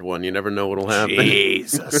Marchand one. You never know what'll happen.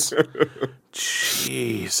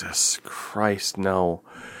 Jesus Christ, no.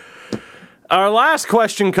 Our last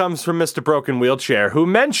question comes from Mr. Broken Wheelchair, who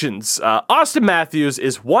mentions Austin Matthews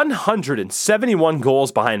is 171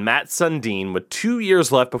 goals behind Matt Sundin with 2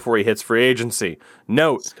 years left before he hits free agency.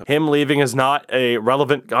 Note, him leaving is not a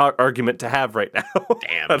relevant argument to have right now.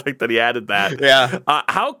 Damn. I think that he added that. Yeah.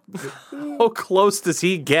 How close does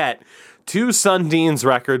he get to Sundin's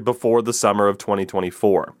record before the summer of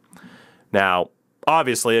 2024? Now,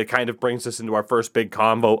 obviously, it kind of brings us into our first big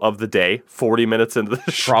combo of the day, 40 minutes into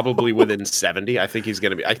the show. Probably within 70. I think he's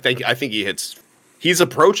going to be. I think he hits. He's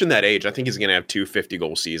approaching that age. I think he's going to have 2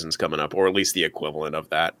 50-goal seasons coming up, or at least the equivalent of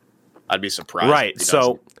that. I'd be surprised. Right.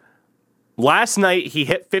 So last night, he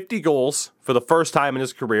hit 50 goals for the first time in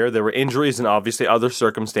his career. There were injuries and obviously other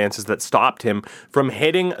circumstances that stopped him from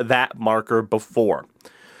hitting that marker before.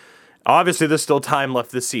 Obviously, there's still time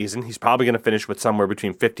left this season. He's probably going to finish with somewhere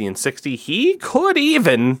between 50 and 60. He could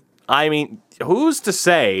even, who's to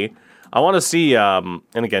say? I want to see, and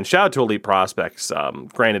again, shout out to Elite Prospects.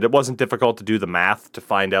 Granted, it wasn't difficult to do the math to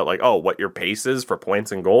find out, what your pace is for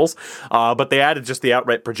points and goals. But they added just the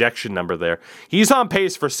outright projection number there. He's on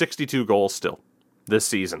pace for 62 goals still this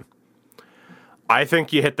season. I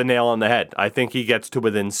think you hit the nail on the head. I think he gets to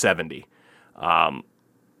within 70. I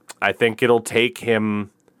think it'll take him...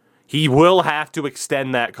 He will have to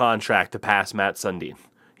extend that contract to pass Matt Sundin.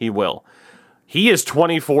 He will. He is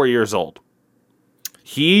 24 years old.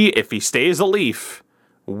 If he stays a Leaf,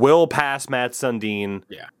 will pass Matt Sundin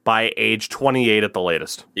by age 28 at the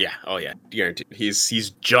latest. Yeah. Oh, yeah. Guaranteed.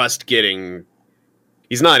 He's just getting...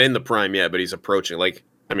 He's not in the prime yet, but he's approaching.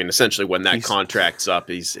 Essentially, when that contract's up,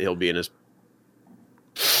 he'll be in his...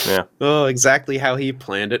 Yeah. Oh, exactly how he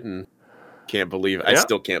planned it, and can't believe... I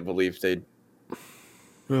still can't believe they'd...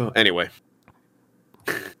 Anyway.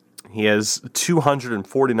 He has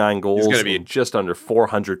 249 goals in just under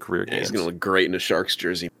 400 career games. He's going to look great in a Sharks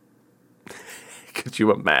jersey. Could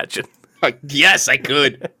you imagine? Yes, I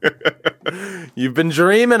could. You've been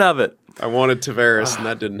dreaming of it. I wanted Tavares, and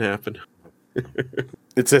that didn't happen.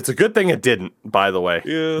 It's a good thing it didn't, by the way.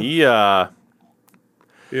 Yeah.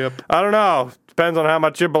 Yep. I don't know. depends on how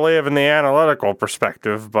much you believe in the analytical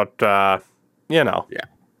perspective, but you know. Yeah.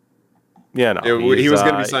 You know, He was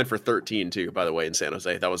going to be signed for 13 too, by the way, in San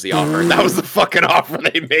Jose. That was the offer. That was the fucking offer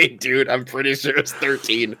they made, dude. I'm pretty sure it was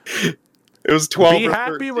 13. It was 12. Be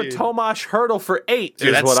happy with Tomas Hertl for 8,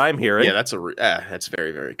 dude, is what I'm hearing. Yeah, that's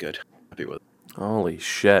very, very good. Happy with it. Holy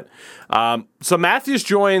shit. So Matthews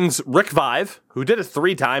joins Rick Vive, who did it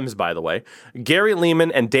 3 times, by the way, Gary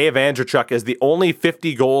Leeman, and Dave Andrechuk as the only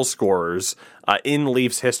 50 goal scorers in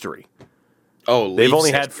Leafs history. Oh, they've Leafs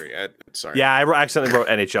only history. Sorry. Yeah, I accidentally wrote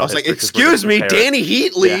NHL. I was like, excuse me, Danny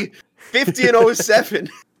Heatley, 50 and 07.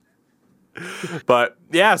 But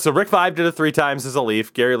yeah, so Rick Vive did it 3 times as a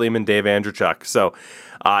Leaf, Gary Leeman, Dave Andrechuk. So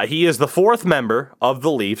he is the 4th member of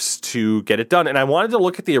the Leafs to get it done. And I wanted to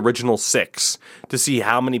look at the original 6 to see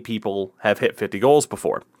how many people have hit 50 goals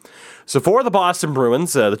before. So for the Boston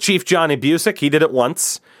Bruins, the Chief Johnny Busick, he did it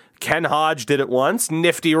once. Ken Hodge did it once.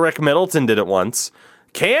 Nifty Rick Middleton did it once.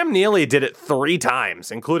 Cam Neely did it 3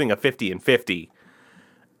 times, including a 50 and 50.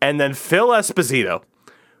 And then Phil Esposito,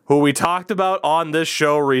 who we talked about on this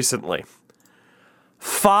show recently.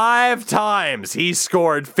 5 times he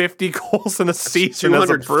scored 50 goals in a season as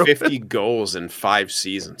a Bruin. 250 goals in 5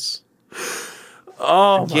 seasons.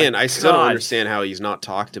 Oh, again, I still God. don't understand how he's not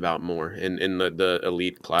talked about more in the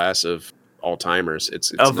elite class of all-timers.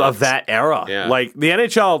 It's of that era. Yeah. Like, the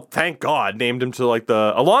NHL, thank God, named him to, like,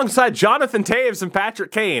 alongside Jonathan Toews and Patrick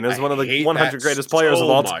Kane as one of the 100 greatest players of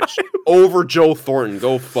all time. Over Joe Thornton.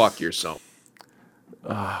 Go fuck yourself.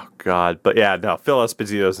 Oh, God. But yeah, no, Phil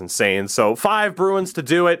Esposito's insane. So 5 Bruins to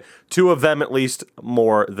do it, 2 of them at least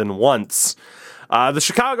more than once. The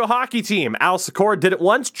Chicago hockey team, Al Secor did it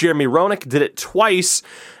once, Jeremy Roenick did it twice,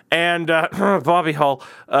 and Bobby Hull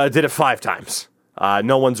did it 5 times.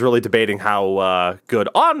 No one's really debating how good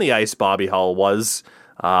on the ice Bobby Hull was.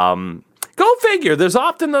 Go figure. There's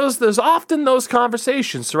often those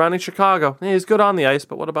conversations surrounding Chicago. Hey, he's good on the ice,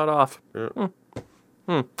 but what about off? Yeah.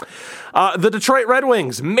 The Detroit Red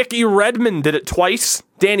Wings, Mickey Redmond did it twice.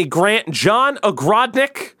 Danny Grant, John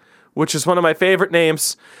Ogrodnik, which is one of my favorite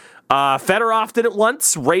names. Fedorov did it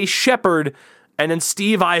once. Ray Shepard, and then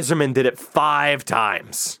Steve Yzerman did it 5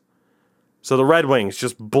 times. So the Red Wings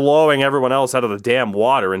just blowing everyone else out of the damn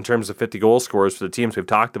water in terms of 50 goal scorers for the teams we've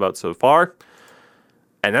talked about so far.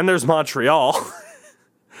 And then there's Montreal.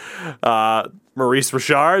 Maurice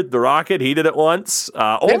Richard, the Rocket, he did it once.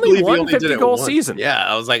 Only one 50-goal season. Yeah,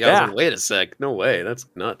 I was like, wait a sec. No way. That's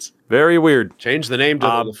nuts. Very weird. Change the name to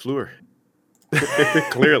Lafleur.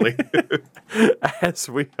 Clearly. As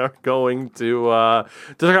we are going to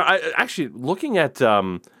actually looking at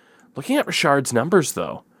Richard's numbers,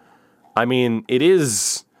 though. I mean, it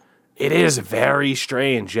is very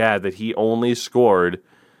strange, that he only scored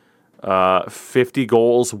 50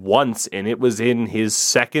 goals once, and it was in his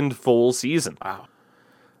 2nd full season. Wow.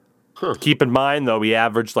 Huh. Keep in mind, though, he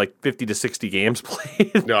averaged like 50 to 60 games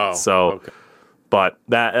played. No. So, okay. But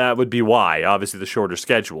that would be why. Obviously, the shorter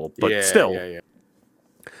schedule, but still.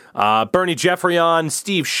 Yeah. Bernie Geoffrion,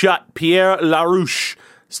 Steve Shutt, Pierre Larouche,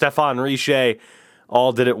 Stéphane Richer,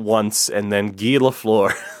 all did it once, and then Guy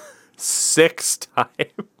Lafleur 6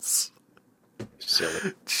 times.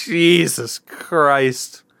 Silly. Jesus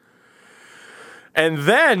Christ. And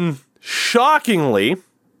then, shockingly,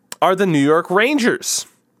 are the New York Rangers,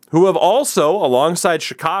 who have also, alongside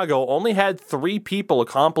Chicago, only had 3 people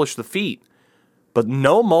accomplish the feat, but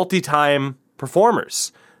no multi-time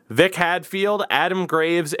performers. Vic Hadfield, Adam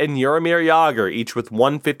Graves, and Jaromir Jagr, each with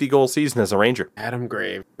 1 50-goal season as a Ranger. Adam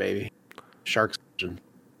Graves, baby. Sharks.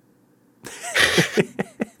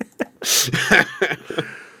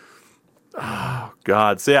 Oh,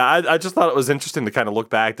 God. So, yeah, I just thought it was interesting to kind of look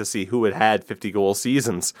back to see who had 50-goal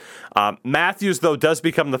seasons. Matthews, though, does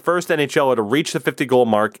become the first NHLer to reach the 50-goal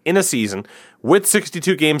mark in a season with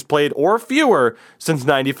 62 games played or fewer since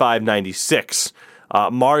 95-96.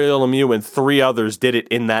 Mario Lemieux and 3 others did it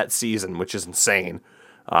in that season, which is insane.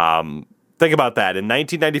 Think about that. In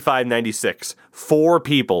 1995-96, 4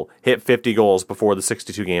 people hit 50 goals before the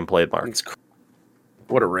 62-game played mark.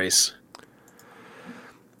 What a race.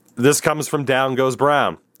 This comes from Down Goes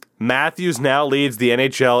Brown. Matthews now leads the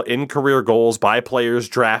NHL in career goals by players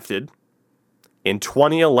drafted in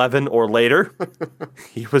 2011 or later.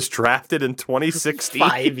 He was drafted in 2016.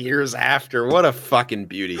 5 years after. What a fucking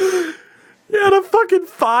beauty. He had a fucking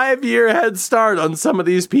 5-year head start on some of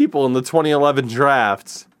these people in the 2011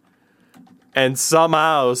 drafts. And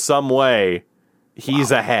somehow, some way,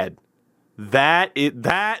 he's ahead. That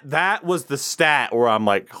was the stat where I'm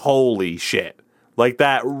like, holy shit. Like,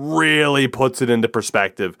 that really puts it into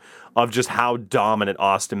perspective of just how dominant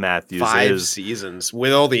Austin Matthews is. 5 seasons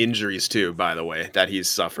with all the injuries too, by the way, that he's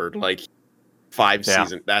suffered. Like, 5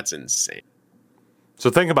 seasons. That's insane. So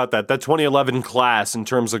think about that. That 2011 class in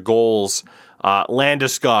terms of goals,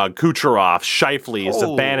 Landeskog, Kucherov, Scheifele,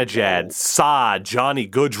 Zibanejad, Saad, Johnny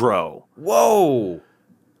Gaudreau. Whoa.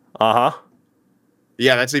 Uh-huh.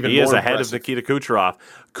 Yeah, that's even more He is impressive. ahead of Nikita Kucherov.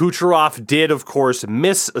 Kucherov did, of course,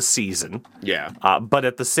 miss a season. Yeah. But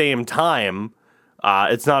at the same time,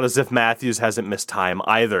 it's not as if Matthews hasn't missed time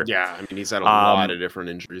either. Yeah, I mean, he's had a lot of different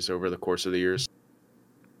injuries over the course of the years.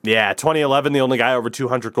 Yeah, 2011, the only guy over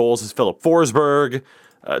 200 goals is Philip Forsberg.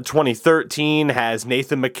 2013 has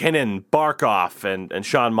Nathan McKinnon, Barkov, and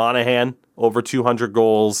Sean Monahan over 200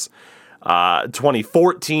 goals.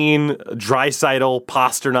 2014, Draisaitl,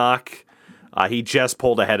 Pasternak. He just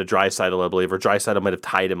pulled ahead of Draisaitl, I believe, or Draisaitl might have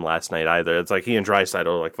tied him last night either. It's like he and Draisaitl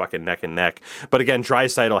are like fucking neck and neck. But again,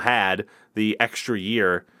 Draisaitl had the extra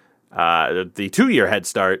year, the 2-year head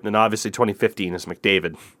start, and obviously 2015 is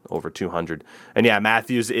McDavid over 200. And yeah,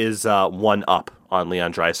 Matthews is 1 up on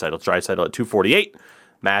Leon Draisaitl. Draisaitl at 248,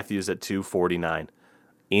 Matthews at 249.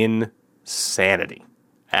 Insanity.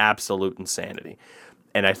 Absolute insanity.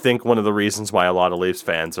 And I think one of the reasons why a lot of Leafs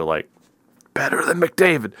fans are like, better than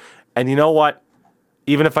McDavid. And you know what?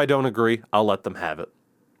 Even if I don't agree, I'll let them have it.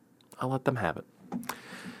 I'll let them have it.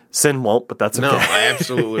 Sin won't, but that's okay. No, I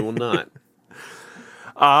absolutely will not.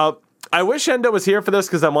 I wish Endo was here for this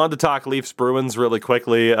because I wanted to talk Leafs Bruins really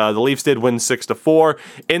quickly. The Leafs did win 6-4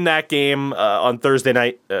 in that game on Thursday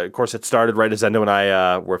night. Of course, it started right as Endo and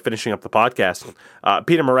I were finishing up the podcast.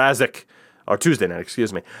 Peter Mrazek, or Tuesday night,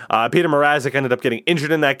 excuse me. Peter Mrazek ended up getting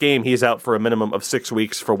injured in that game. He's out for a minimum of 6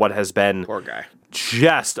 weeks for what has been Poor guy.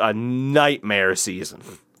 Just a nightmare season.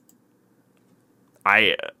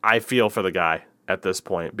 I feel for the guy at this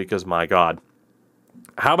point because my God.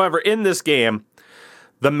 However, in this game,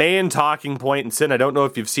 the main talking point, and Sin, I don't know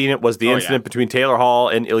if you've seen it, was the incident between Taylor Hall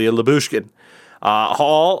and Ilya Lyubushkin.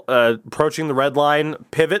 Hall, approaching the red line,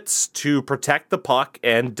 pivots to protect the puck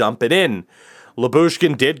and dump it in.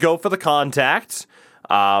 Lyubushkin did go for the contact,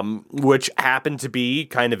 which happened to be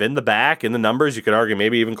kind of in the back, in the numbers. You could argue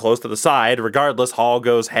maybe even close to the side. Regardless, Hall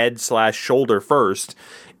goes head/shoulder first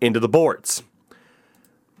into the boards.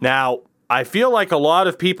 Now, I feel like a lot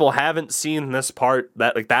of people haven't seen this part,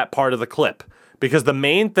 that part of the clip, because the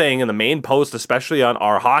main thing and the main post, especially on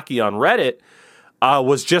our hockey on Reddit,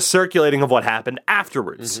 was just circulating of what happened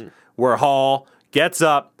afterwards, where Hall gets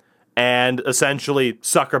up and essentially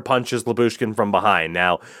sucker punches Lyubushkin from behind.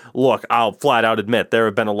 Now, look, I'll flat out admit there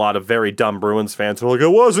have been a lot of very dumb Bruins fans who are like, it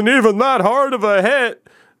wasn't even that hard of a hit.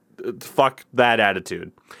 Fuck that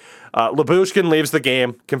attitude. Lyubushkin leaves the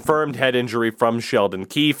game, confirmed head injury from Sheldon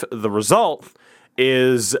Keefe. The result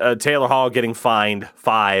is Taylor Hall getting fined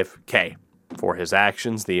 $5,000 for his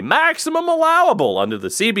actions, the maximum allowable under the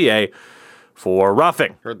CBA for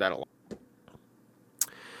roughing. Heard that a lot.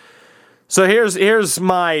 So here's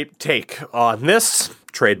my take on this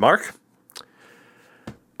trademark.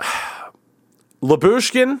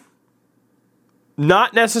 Lyubushkin,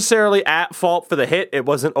 not necessarily at fault for the hit. It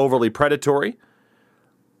wasn't overly predatory.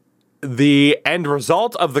 The end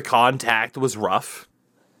result of the contact was rough.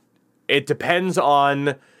 It depends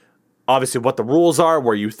on, obviously, what the rules are,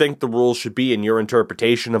 where you think the rules should be in your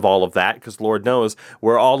interpretation of all of that, because Lord knows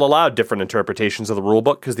we're all allowed different interpretations of the rule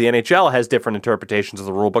book, because the NHL has different interpretations of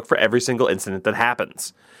the rule book for every single incident that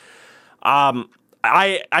happens.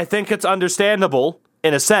 I think it's understandable,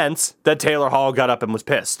 in a sense, that Taylor Hall got up and was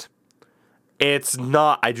pissed. It's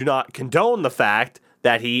not, I do not condone the fact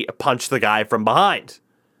that he punched the guy from behind.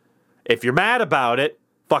 If you're mad about it,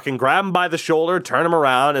 fucking grab him by the shoulder, turn him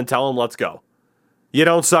around, and tell him, let's go. You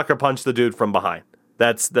don't sucker punch the dude from behind.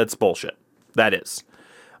 That's bullshit. That is.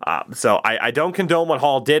 So I don't condone what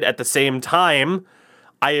Hall did. At the same time,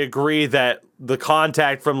 I agree that the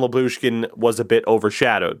contact from Lyubushkin was a bit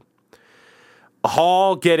overshadowed.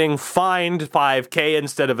 Hall getting fined $5,000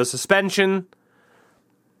 instead of a suspension,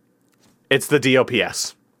 it's the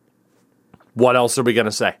DOPS. What else are we going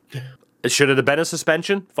to say? Should it have been a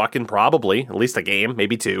suspension? Fucking probably. At least a game,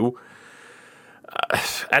 maybe 2.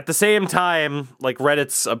 At the same time, like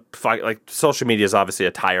Reddit's, like social media is obviously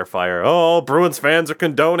a tire fire. Oh, Bruins fans are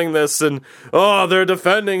condoning this, and oh, they're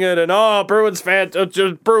defending it, and oh, Bruins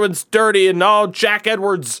dirty, and oh, Jack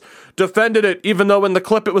Edwards defended it, even though in the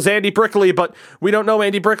clip it was Andy Brickley, but we don't know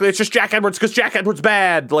Andy Brickley. It's just Jack Edwards because Jack Edwards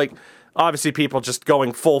bad. Like, obviously, people just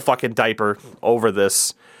going full fucking diaper over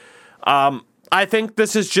this. I think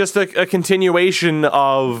this is just a continuation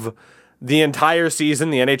of the entire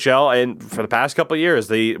season, the NHL, and for the past couple of years,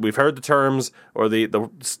 we've heard the terms or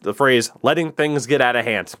the phrase "letting things get out of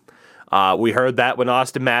hand." We heard that when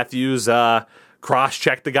Austin Matthews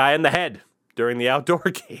cross-checked the guy in the head during the outdoor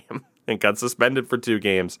game. and got suspended for 2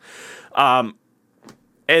 games.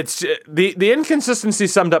 It's the inconsistency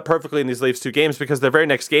summed up perfectly in these Leafs 2 games because their very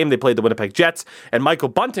next game they played the Winnipeg Jets and Michael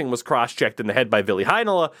Bunting was cross-checked in the head by Ville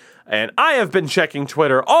Heinola, and I have been checking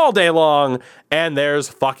Twitter all day long and there's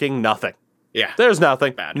fucking nothing. Yeah. There's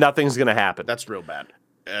nothing. Bad. Nothing's going to happen. That's real bad.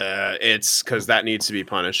 It's because that needs to be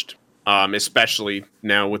punished. Especially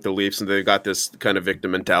now with the Leafs and they've got this kind of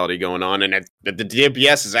victim mentality going on. And the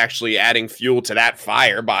DBS is actually adding fuel to that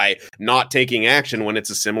fire by not taking action when it's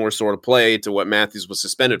a similar sort of play to what Matthews was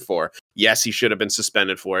suspended for. Yes, he should have been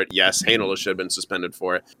suspended for it. Yes, Heinola should have been suspended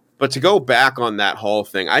for it. But to go back on that Hall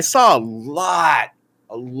thing, I saw a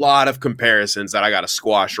lot of comparisons that I got to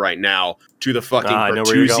squash right now to the fucking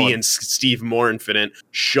Bertuzzi and Steve Moore incident.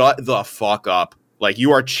 Shut the fuck up. Like,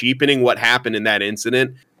 you are cheapening what happened in that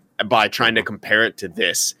incident by trying to compare it to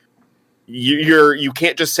this. You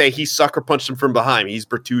can't just say he sucker punched him from behind. He's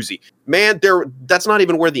Bertuzzi. Man, that's not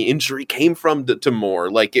even where the injury came from to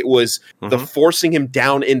Moore. Like, it was the forcing him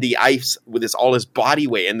down in the ice with all his body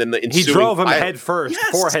weight, and then the ensuing... He drove him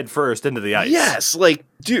forehead first into the ice. Yes, like,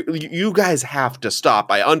 dude, you guys have to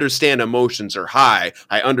stop. I understand emotions are high.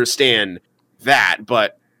 I understand that,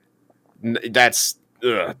 but that's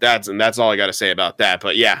all I got to say about that.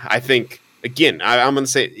 But yeah, I think... Again, I'm going to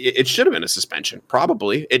say it should have been a suspension,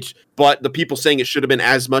 probably. But the people saying it should have been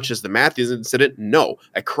as much as the Matthews incident, no.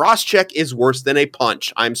 A cross-check is worse than a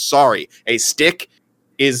punch. I'm sorry. A stick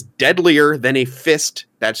is deadlier than a fist.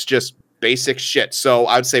 That's just basic shit. So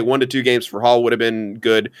I'd say 1 to 2 games for Hall would have been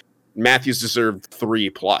good. Matthews deserved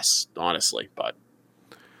 3+, honestly. But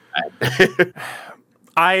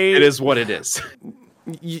it is what it is.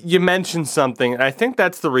 You mentioned something. I think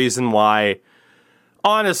that's the reason why...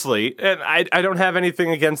 Honestly, and I don't have anything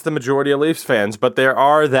against the majority of Leafs fans, but there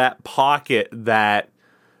are that pocket that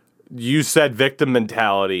you said victim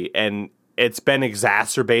mentality, and it's been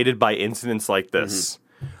exacerbated by incidents like this.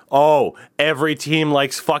 Mm-hmm. Oh, every team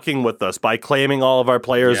likes fucking with us by claiming all of our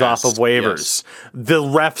players off of waivers. Yes. The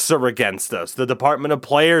refs are against us. The Department of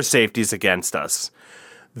Player Safety is against us.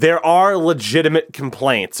 There are legitimate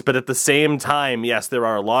complaints, but at the same time, yes, there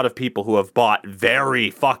are a lot of people who have bought very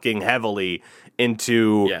fucking heavily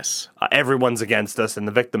into everyone's against us and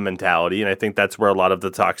the victim mentality, and I think that's where a lot of the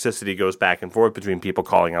toxicity goes back and forth between people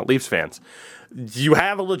calling out Leafs fans. You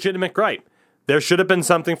have a legitimate gripe. There should have been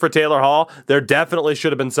something for Taylor Hall. There definitely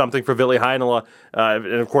should have been something for Ville Heinola. And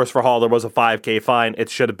of course, for Hall, there was a $5,000 fine. It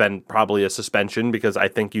should have been probably a suspension because I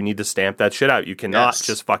think you need to stamp that shit out. You cannot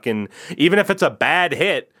just fucking, even if it's a bad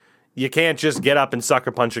hit, you can't just get up and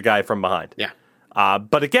sucker punch a guy from behind. Yeah.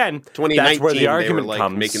 But again, that's where the argument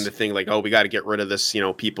comes. Making the thing like, oh, we got to get rid of this,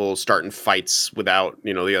 people starting fights without,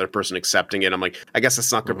 the other person accepting it. I'm like, I guess a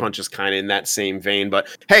sucker punch is kind of in that same vein. But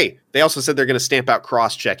hey, they also said they're going to stamp out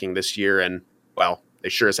cross-checking this year. And, well, they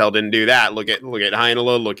sure as hell didn't do that. Look at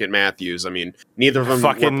Heinola, look at Matthews. I mean, neither of them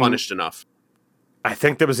were punished enough. I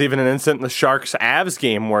think there was even an incident in the Sharks-Avs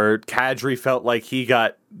game where Kadri felt like he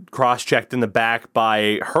got cross-checked in the back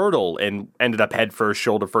by Hurdle and ended up head first,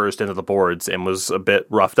 shoulder first into the boards and was a bit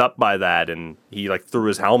roughed up by that. And he threw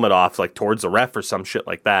his helmet off towards the ref or some shit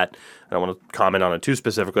like that. I don't want to comment on it too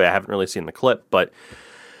specifically. I haven't really seen the clip, but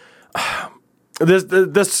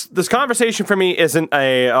this conversation for me isn't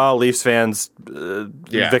a Leafs fans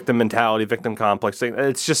victim mentality, victim complex thing.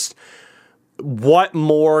 It's just... What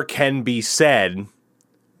more can be said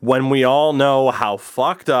when we all know how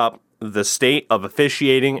fucked up the state of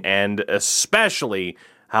officiating and especially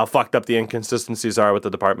how fucked up the inconsistencies are with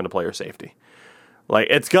the Department of Player Safety?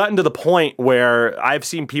 It's gotten to the point where I've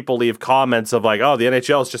seen people leave comments of oh, the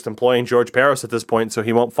NHL is just employing George Parros at this point so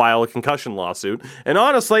he won't file a concussion lawsuit. And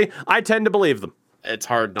honestly, I tend to believe them. It's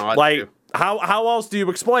hard not to. How else do you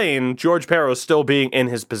explain George Parros still being in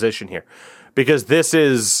his position here? Because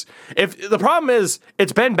if the problem is,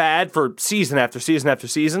 it's been bad for season after season after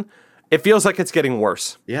season. It feels like it's getting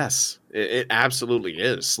worse. Yes, it absolutely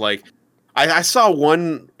is. I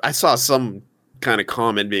saw some kind of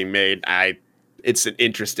comment being made. It's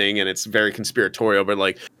interesting and it's very conspiratorial, but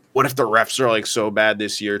what if the refs are so bad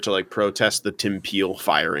this year to protest the Tim Peel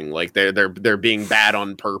firing? They're being bad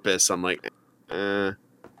on purpose. I'm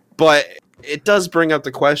but it does bring up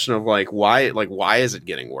the question of why is it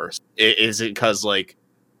getting worse? Is it because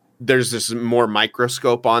there's this more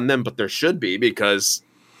microscope on them? But there should be because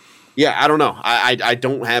I don't know. I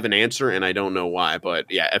don't have an answer and I don't know why. But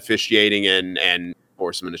officiating and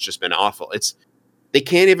enforcement has just been awful. They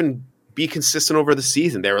can't even be consistent over the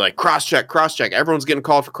season. They were cross check. Everyone's getting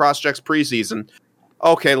called for cross checks preseason.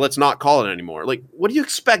 Okay, let's not call it anymore. What do you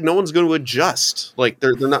expect? No one's going to adjust.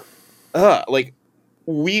 They're not.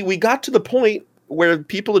 We got to the point where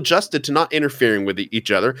people adjusted to not interfering with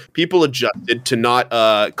each other. People adjusted to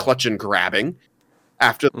not clutch and grabbing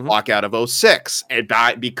after the lockout of 06, and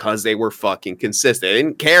because they were fucking consistent. They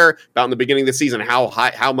didn't care about in the beginning of the season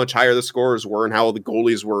how much higher the scores were and how the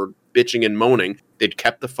goalies were bitching and moaning. They'd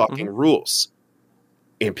kept the fucking rules,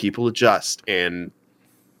 and people adjust. And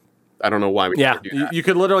I don't know why we can't do that. You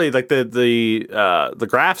could literally, like, the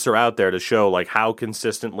graphs are out there to show like how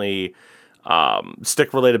consistently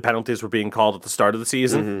stick related penalties were being called at the start of the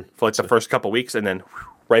season for like the first couple weeks, and then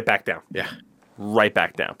right back down. Right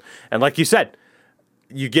back down. And like you said,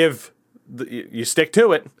 you stick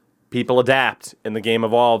to it, people adapt, and the game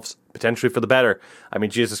evolves potentially for the better. I mean,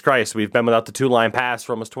 Jesus Christ, we've been without the 2-line pass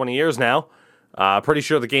for almost 20 years now. Pretty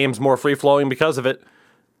sure the game's more free flowing because of it.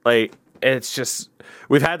 Like, it's just,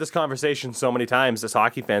 we've had this conversation so many times as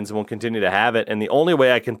hockey fans, and we'll continue to have it. And the only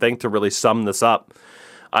way I can think to really sum this up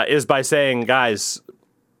is by saying, guys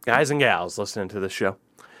and gals listening to this show,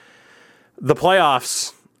 the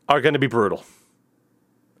playoffs are going to be brutal.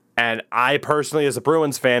 And I personally, as a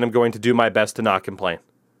Bruins fan, am going to do my best to not complain,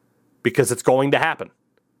 because it's going to happen.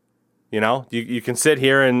 You know, you can sit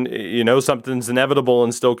here and something's inevitable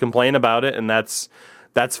and still complain about it, and that's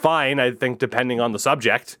fine, I think, depending on the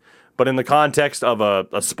subject. But in the context of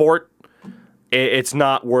a sport, it's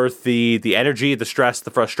not worth the energy, the stress,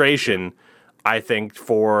 the frustration, I think,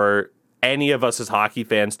 for any of us as hockey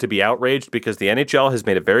fans to be outraged, because the NHL has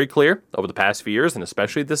made it very clear over the past few years, and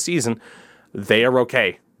especially this season, they are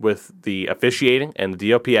okay with the officiating and the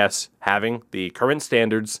DOPS having the current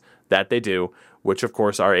standards that they do, which, of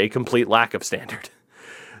course, are a complete lack of standard.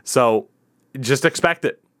 So just expect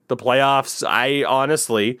it. The playoffs, I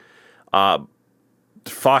honestly,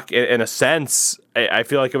 in a sense, I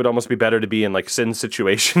feel like it would almost be better to be in like Sin's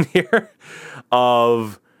situation here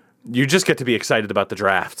of you just get to be excited about the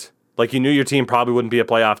draft. Like, you knew your team probably wouldn't be a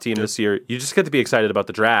playoff team this year. You just get to be excited about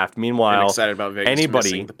the draft. Meanwhile, I'm excited about Vegas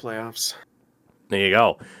missing the playoffs. There you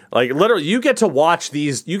go. Like, literally, you get to watch the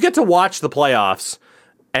playoffs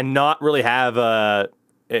and not really have a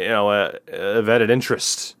vetted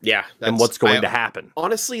interest in what's going to happen.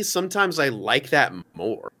 Honestly, sometimes I like that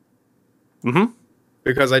more. Mm-hmm.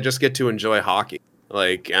 Because I just get to enjoy hockey.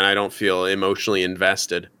 Like, and I don't feel emotionally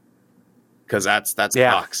invested. Because that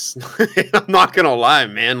sucks. I'm not going to lie,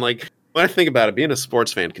 man. Like, when I think about it, being a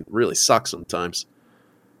sports fan can really suck sometimes.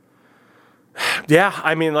 Yeah,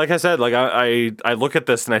 I mean, like I said, like I look at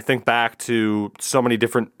this and I think back to so many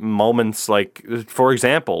different moments. Like, for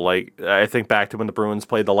example, like I think back to when the Bruins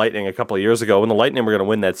played the Lightning a couple of years ago, when the Lightning were going to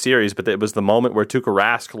win that series, but it was the moment where Tuukka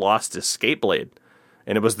Rask lost his skate blade.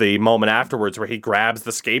 And it was the moment afterwards where he grabs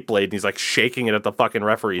the skate blade and he's like shaking it at the fucking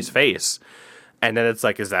referee's face. And then it's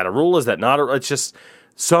like, is that a rule? Is that not a rule? It's just,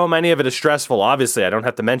 so many of it is stressful. Obviously, I don't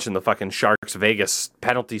have to mention the fucking Sharks Vegas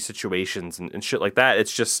penalty situations and shit like that.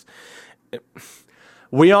 It's just,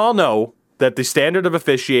 we all know that the standard of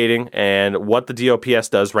officiating and what the DOPS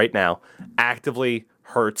does right now actively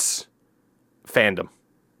hurts fandom.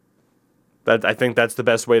 I think that's the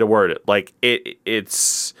best way to word it. Like,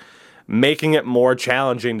 it's making it more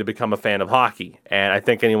challenging to become a fan of hockey. And I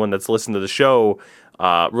think anyone that's listened to the show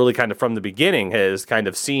really kind of from the beginning has kind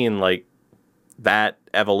of seen like that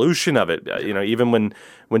evolution of it. Even when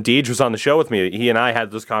Deej was on the show with me, he and I had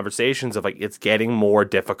those conversations of like, it's getting more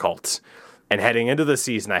difficult. And heading into the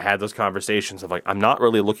season, I had those conversations of like, I'm not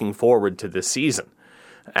really looking forward to this season.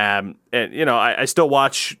 And I still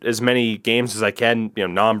watch as many games as I can,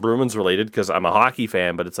 non-Bruins related, because I'm a hockey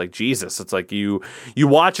fan. But it's like, Jesus, it's like you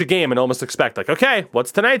watch a game and almost expect like, okay,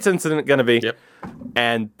 what's tonight's incident going to be? Yep.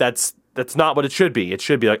 And that's not what it should be. It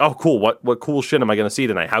should be like, oh, cool, what cool shit am I going to see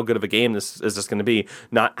tonight? How good of a game is this going to be?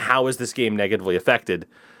 Not how is this game negatively affected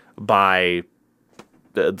by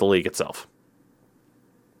the league itself.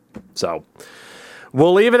 So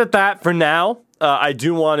we'll leave it at that for now. I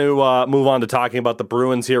do want to move on to talking about the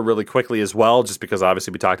Bruins here really quickly as well, just because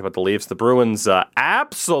obviously we talked about the Leafs. The Bruins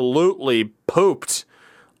absolutely pooped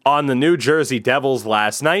on the New Jersey Devils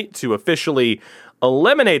last night to officially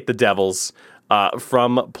eliminate the Devils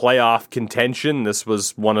from playoff contention. This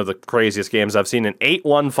was one of the craziest games I've seen. An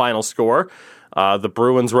 8-1 final score. The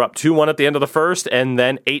Bruins were up 2-1 at the end of the first, and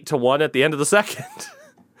then 8-1 at the end of the second.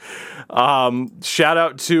 Shout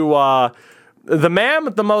out to the man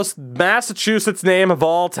with the most Massachusetts name of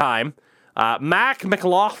all time, Mac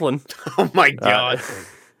McLaughlin. Oh my God.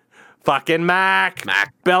 Fucking Mac.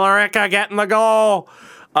 Billerica getting the goal.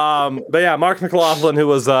 But yeah, Mark McLaughlin, who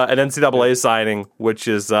was an NCAA signing, which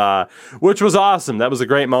was awesome. That was a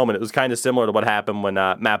great moment. It was kind of similar to what happened when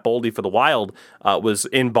Matt Boldy for the Wild was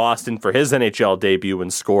in Boston for his NHL debut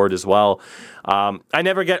and scored as well. I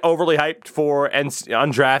never get overly hyped for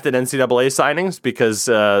undrafted NCAA signings because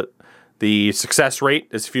the success rate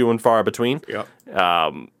is few and far between. Yep.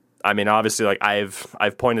 I mean, obviously, like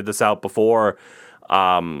I've pointed this out before.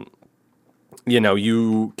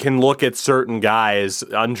 You can look at certain guys,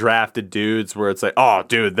 undrafted dudes, where it's like, oh,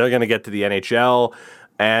 dude, they're going to get to the NHL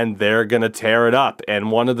and they're going to tear it up.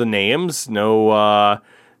 And one of the names, no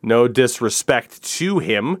disrespect to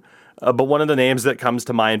him, but one of the names that comes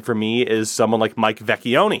to mind for me is someone like Mike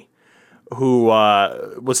Vecchione, who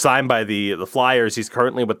was signed by the Flyers. He's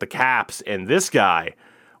currently with the Caps, and this guy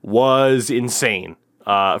was insane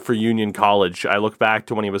for Union College. I look back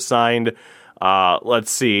to when he was signed.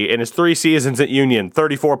 Let's see. In his 3 seasons at Union,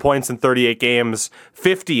 34 points in 38 games,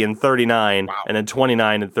 50 in 39, wow, and then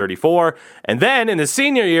 29 in 34. And then in his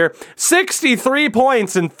senior year, 63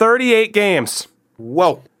 points in 38 games.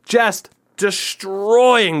 Whoa. Just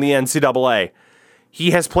destroying the NCAA.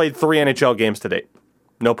 He has played 3 NHL games to date.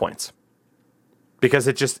 No points. Because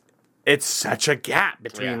it's such a gap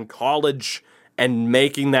between college and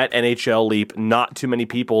making that NHL leap. Not too many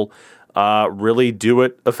people really do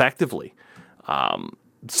it effectively.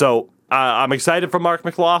 So I'm excited for Mark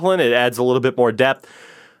McLaughlin. It adds a little bit more depth.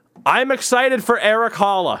 I'm excited for Erik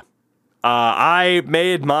Haula. I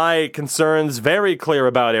made my concerns very clear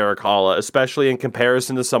about Erik Haula, especially in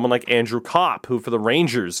comparison to someone like Andrew Kopp, who for the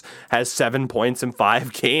Rangers has 7 points in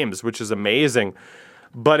 5 games, which is amazing.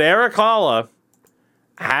 But Erik Haula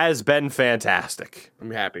has been fantastic.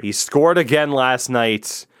 I'm happy. He scored again last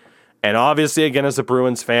night. And obviously, again, as a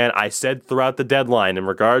Bruins fan, I said throughout the deadline in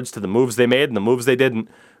regards to the moves they made and the moves they didn't,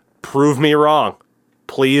 prove me wrong.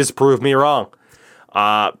 Please prove me wrong.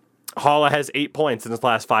 Haula has 8 points in his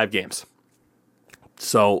last 5 games.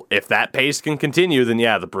 So if that pace can continue, then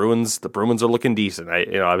yeah, the Bruins are looking decent.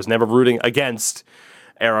 I was never rooting against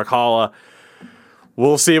Erik Haula.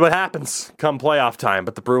 We'll see what happens come playoff time,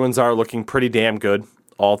 but the Bruins are looking pretty damn good,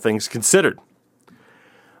 all things considered.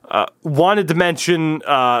 Wanted to mention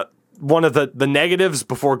one of the negatives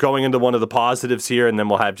before going into one of the positives here, and then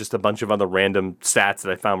we'll have just a bunch of other random stats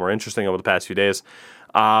that I found were interesting over the past few days.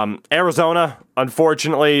 Arizona,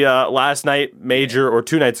 unfortunately, last night, or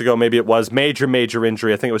 2 nights ago, maybe it was, major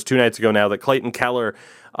injury. I think it was 2 nights ago now that Clayton Keller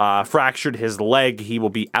fractured his leg. He will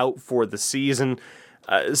be out for the season.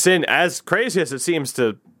 Sin, as crazy as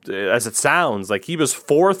it sounds, like he was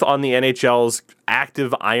 4th on the NHL's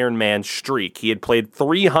active Ironman streak. He had played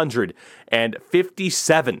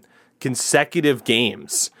 357 consecutive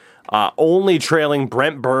games, only trailing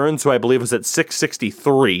Brent Burns, who I believe was at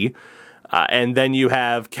 663. And then you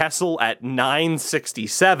have Kessel at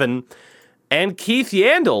 967 and Keith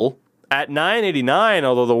Yandel at 989,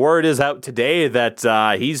 although the word is out today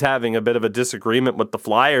that he's having a bit of a disagreement with the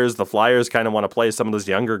Flyers. The Flyers kind of want to play some of those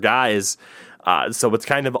younger guys, so it's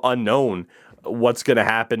kind of unknown what's going to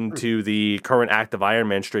happen to the current active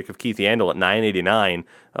Ironman streak of Keith Yandel at 989,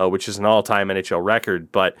 which is an all-time NHL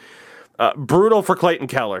record. But brutal for Clayton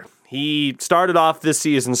Keller. He started off this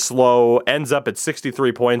season slow, ends up at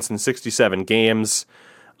 63 points in 67 games.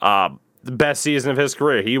 The best season of his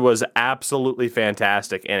career. He was absolutely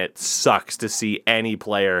fantastic, and it sucks to see any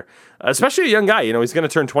player, especially a young guy, he's going to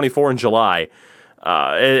turn 24 in July.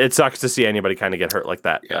 It sucks to see anybody kind of get hurt like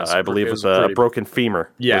that. Yeah, I believe it was a broken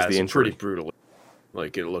femur. Yeah, was the injury. Pretty brutal.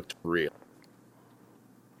 Like, it looked real.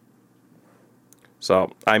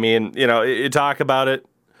 So, I mean, you talk about it.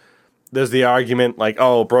 There's the argument like,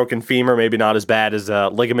 oh, broken femur, maybe not as bad as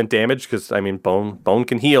ligament damage because, I mean, bone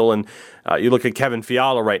can heal. And you look at Kevin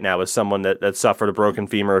Fiala right now as someone that suffered a broken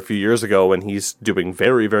femur a few years ago, and he's doing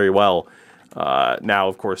very, very well now,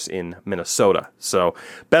 of course, in Minnesota. So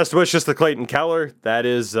best wishes to Clayton Keller. That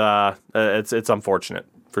is, it's unfortunate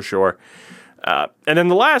for sure. And then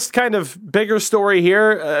the last kind of bigger story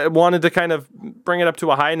here, wanted to kind of bring it up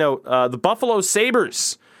to a high note. The Buffalo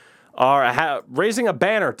Sabres are raising a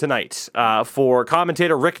banner tonight for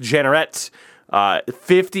commentator Rick Jeanneret.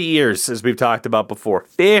 50 years, as we've talked about before.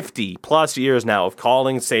 50 plus years now of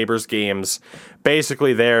calling Sabres games.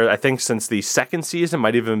 Basically there, I think, since the second season.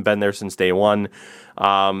 Might even been there since day one.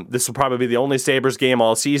 This will probably be the only Sabres game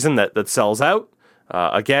all season that sells out.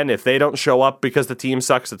 Again, if they don't show up because the team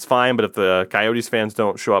sucks, it's fine. But if the Coyotes fans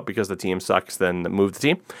don't show up because the team sucks, then move the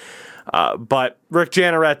team. But Rick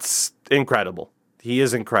Jeanneret's incredible. He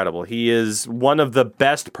is incredible. He is one of the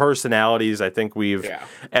best personalities I think we've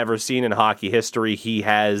ever seen in hockey history. He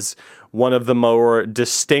has one of the more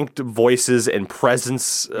distinct voices and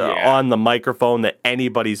presence on the microphone that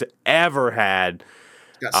anybody's ever had.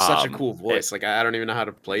 Got such a cool voice. Like, I don't even know how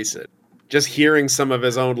to place it. Just hearing some of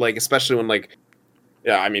his own, like, especially when, like,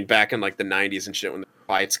 I mean, back in, like, the 90s and shit, when the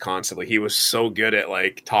fights constantly, he was so good at,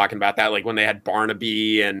 like, talking about that. Like, when they had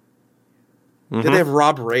Barnaby and did they have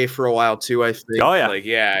Rob Ray for a while, too, I think? Oh, yeah.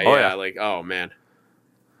 Like, like, oh, man.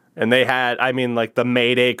 And they had, I mean, like, the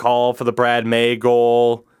Mayday call for the Brad May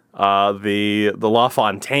goal, the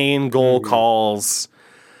LaFontaine goal calls.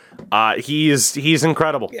 He's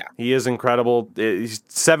incredible. Yeah. He is incredible. He's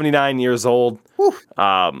 79 years old.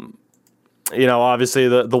 Obviously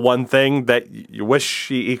the one thing that you wish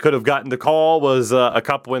he could have gotten to call was a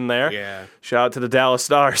cup win there. Yeah. Shout out to the Dallas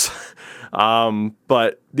Stars.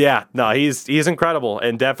 But yeah, no, he's incredible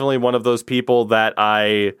and definitely one of those people that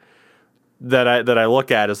I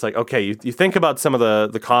look at is like, okay, you think about some of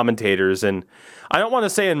the commentators, and I don't want to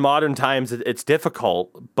say in modern times it's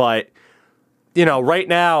difficult, but right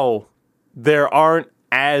now there aren't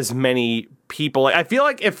as many people. I feel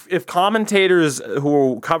like if commentators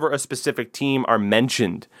who cover a specific team are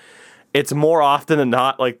mentioned, it's more often than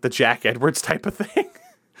not like the Jack Edwards type of thing.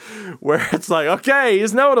 Where it's like, okay,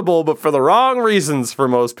 he's notable, but for the wrong reasons for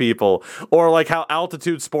most people. Or like how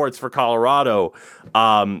Altitude Sports for Colorado,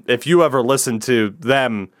 if you ever listen to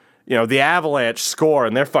them, the Avalanche score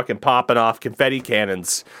and they're fucking popping off confetti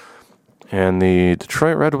cannons. And the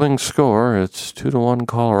Detroit Red Wings score, it's 2-1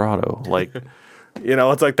 Colorado. Like,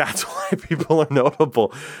 it's like that's why people are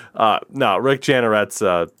notable. No, Rick Jeanneret's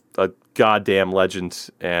a goddamn legend.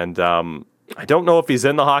 And I don't know if he's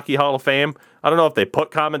in the Hockey Hall of Fame. I don't know if they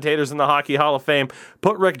put commentators in the Hockey Hall of Fame.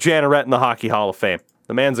 Put Rick Jeanneret in the Hockey Hall of Fame.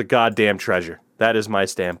 The man's a goddamn treasure. That is my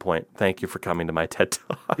standpoint. Thank you for coming to my TED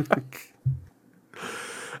Talk.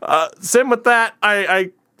 Sim, with that,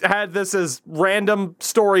 I had this as random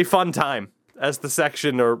story fun time as the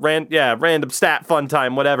section, or random stat fun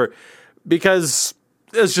time, whatever, because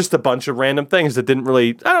there's just a bunch of random things that didn't really,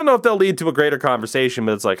 I don't know if they'll lead to a greater conversation,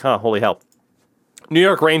 but it's like, holy hell. New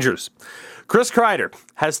York Rangers. Chris Kreider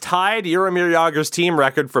has tied Jaromir Jagr's team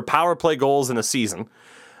record for power play goals in a season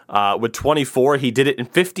with 24. He did it in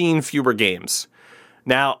 15 fewer games.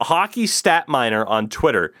 Now, Hockey Stat Miner on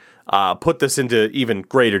Twitter put this into even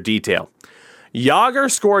greater detail.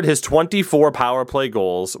 Jagr scored his 24 power play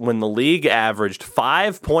goals when the league averaged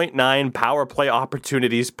 5.9 power play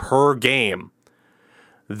opportunities per game.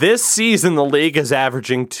 This season, the league is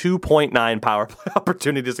averaging 2.9 power play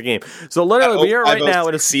opportunities a game. So literally, we are right now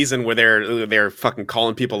in a season where they're fucking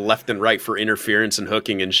calling people left and right for interference and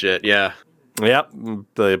hooking and shit. Yeah. Yep.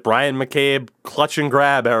 The Brian McCabe clutch and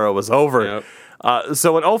grab era was over. Yep.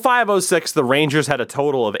 So in 05-06, the Rangers had a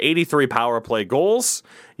total of 83 power play goals.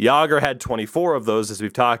 Jagr had 24 of those, as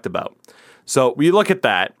we've talked about. So we look at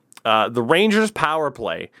that. The Rangers' power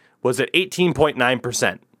play was at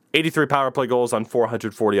 18.9%. 83 power play goals on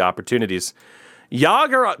 440 opportunities.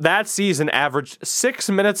 Jagr that season averaged 6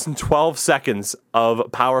 minutes and 12 seconds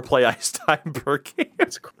of power play ice time per game.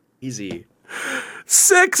 That's crazy.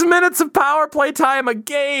 6 minutes of power play time a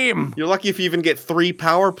game. You're lucky if you even get 3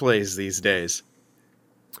 power plays these days.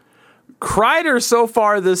 Kreider so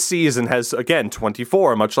far this season has, again,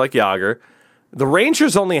 24, much like Jagr. The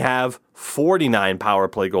Rangers only have 49 power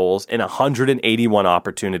play goals in 181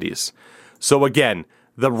 opportunities. So again,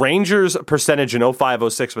 the Rangers' percentage in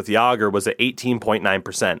 05-06 with Jagr was at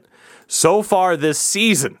 18.9%. So far this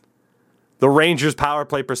season, the Rangers' power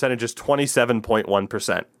play percentage is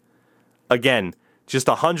 27.1%. Again, just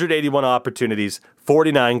 181 opportunities,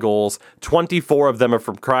 49 goals, 24 of them are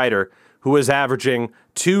from Kreider, who is averaging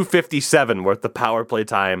 257 worth of power play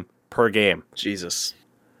time per game. Jesus.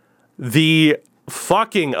 The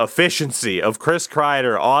fucking efficiency of Chris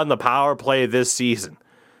Kreider on the power play this season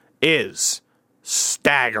is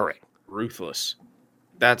staggering. Ruthless.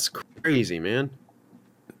 That's crazy, man.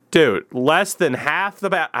 Dude, less than half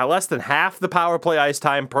the power play ice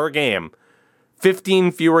time per game,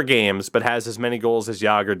 15 fewer games, but has as many goals as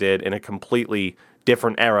Jagr did in a completely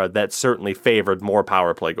different era that certainly favored more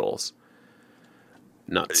power play goals.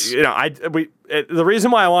 Nuts. The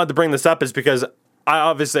reason why I wanted to bring this up is because I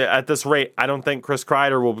obviously, at this rate, I don't think Chris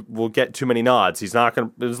Kreider will get too many nods. He's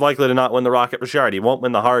likely to not win the Rocket Richard. He won't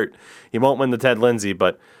win the Hart. He won't win the Ted Lindsay,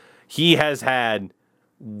 but he has had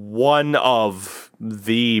one of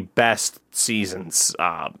the best seasons.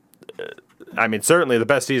 Certainly the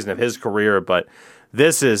best season of his career, but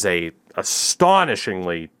this is a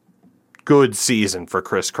astonishingly good season for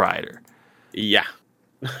Chris Kreider. Yeah.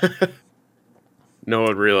 No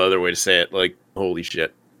real other way to say it. Like, Holy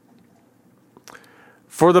shit.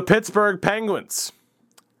 For the Pittsburgh Penguins,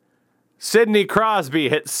 Sidney Crosby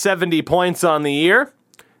hit 70 points on the year.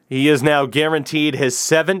 He is now guaranteed his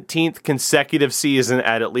 17th consecutive season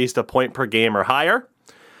at least a point per game or higher.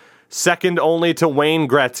 Second only to Wayne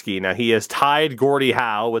Gretzky. Now, he has tied Gordie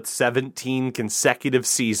Howe with 17 consecutive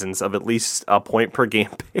seasons of at least a point per game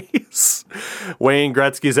pace. Wayne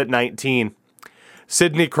Gretzky's at 19.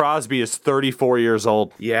 Sidney Crosby is 34 years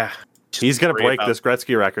old. Yeah. He's going to break this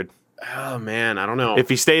Gretzky record. Oh, man, I don't know. If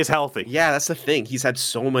he stays healthy. Yeah, that's the thing. He's had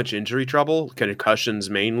so much injury trouble, concussions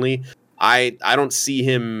mainly. I don't see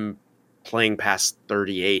him playing past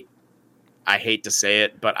 38. I hate to say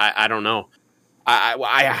it, but I don't know.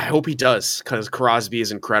 I hope he does, because Crosby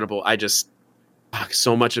is incredible. I just,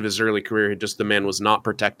 so much of his early career, just the man was not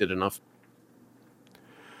protected enough.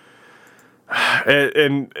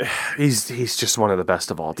 And he's just one of the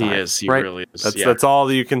best of all time. He is. He right? really is. That's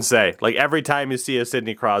all you can say. Like, every time you see a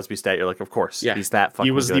Sidney Crosby stat, you're like, of course. Yeah. He's that fucking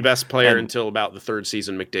He was good. the best player until about the third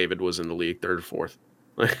season McDavid was in the league, third or fourth.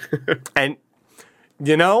 And,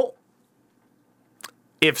 you know,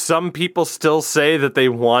 if some people still say that they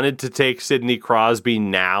wanted to take Sidney Crosby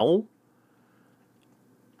now,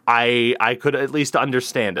 I could at least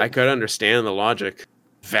understand it. I could understand the logic.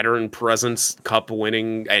 Veteran presence, cup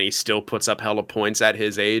winning, and he still puts up hella points at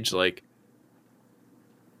his age. Like,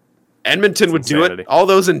 Edmonton would do it. All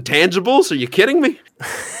those intangibles? Are you kidding me?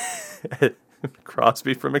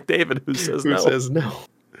 Crosby for McDavid. Who says no? Who says no?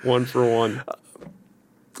 1 for 1.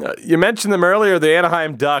 You mentioned them earlier, the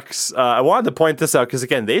Anaheim Ducks. I wanted to point this out because,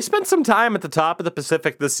 again, they spent some time at the top of the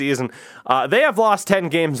Pacific this season. They have lost 10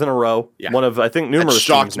 games in a row. Yeah. One of, I think, numerous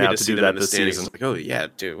teams now to do that this season. Like, oh, yeah,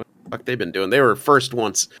 dude. What the fuck they've been doing? They were first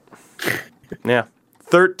once. Yeah.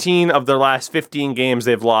 13 of their last 15 games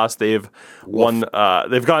they've lost. They've won.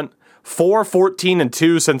 They've gone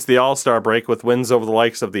 4-14-2 since the All-Star break with wins over the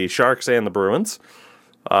likes of the Sharks and the Bruins.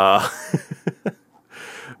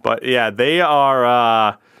 But, yeah, they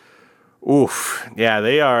are...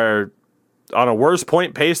 they are on a worse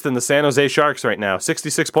point pace than the San Jose Sharks right now.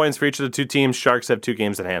 66 points for each of the two teams. Sharks have 2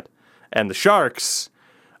 games in hand. And the Sharks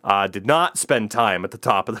did not spend time at the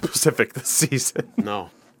top of the Pacific this season. No.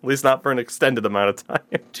 At least not for an extended amount of time.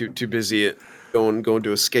 Too busy at going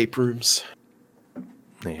to escape rooms.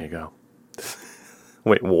 There you go.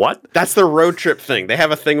 Wait, what? That's their road trip thing. They have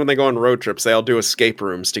a thing when they go on road trips. They all do escape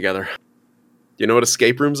rooms together. You know what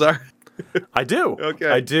escape rooms are? I do. Okay.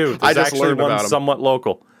 I do. I just learned about them. Somewhat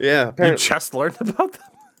local. Yeah. Apparently. You just learned about them?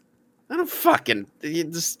 I don't fucking...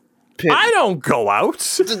 I don't go out.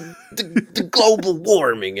 The global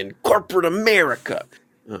warming and corporate America.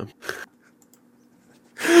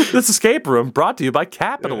 This escape room brought to you by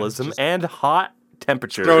capitalism and hot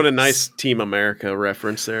temperatures. Throwing a nice Team America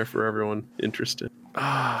reference there for everyone interested.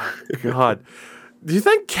 Oh, God. Do you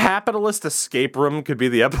think Capitalist Escape Room could be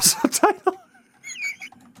the episode title?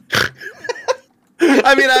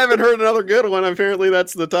 I mean, I haven't heard another good one. Apparently,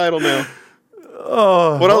 that's the title now.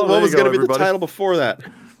 Oh, what was going to be the title before that?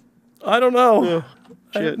 I don't know.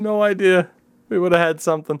 I have no idea. We would have had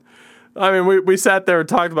something. I mean, we sat there and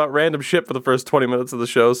talked about random shit for the first 20 minutes of the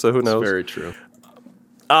show, so who knows? That's very true.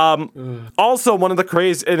 Also, one of the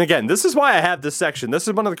crazy, and again, this is why I have this section. This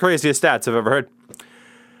is one of the craziest stats I've ever heard.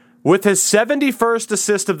 With his 71st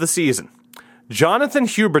assist of the season, Jonathan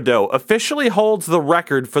Huberdeau officially holds the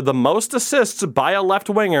record for the most assists by a left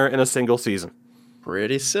winger in a single season.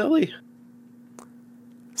 Pretty silly.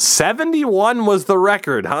 71 was the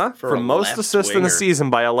record, huh? For most assists winger in a season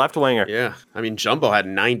by a left winger. Yeah. I mean, Jumbo had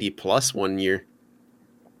 90 plus one year.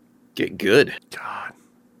 Get good. God.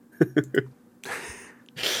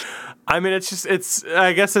 I mean,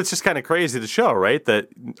 I guess it's just kind of crazy to show, right? That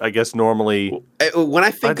I guess normally... When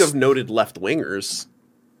I think of noted left wingers,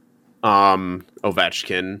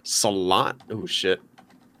 Ovechkin, Salant. Oh, shit.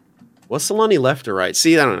 Was Solani left or right?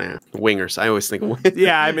 See, I don't know. Wingers. I always think of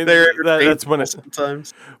yeah, I mean, that's when it's...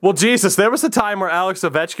 Sometimes. Well, Jesus, there was a time where Alex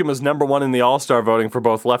Ovechkin was number 1 in the All-Star voting for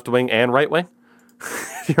both left wing and right wing. Do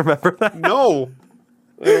you remember that? No.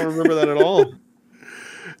 I don't remember that at all.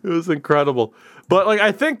 It was incredible. But, like,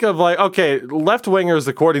 I think of, like, okay, left wingers,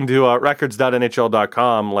 according to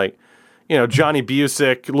records.nhl.com, like, you know, Johnny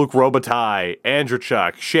Busick, Luke Robitaille,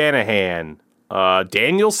 Andreychuk, Shanahan,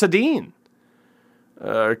 Daniel Sedin,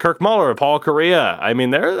 Kirk Muller, Paul Correa. I mean,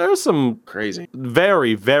 there's some crazy,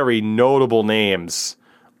 very, very notable names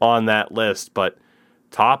on that list. But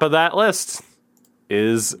top of that list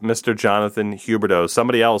is Mr. Jonathan Huberdeau,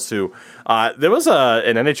 somebody else who there was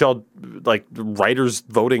an NHL like writers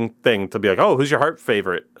voting thing to be like, oh, who's your heart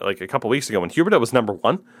favorite? Like a couple weeks ago when Huberdeau was number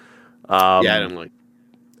 1. Yeah, I didn't like,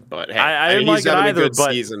 but hey, I didn't like he's having it either, a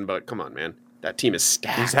good season. But come on, man, That team is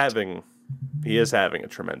stacked. He is having a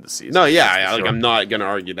tremendous season. No, yeah, I'm not gonna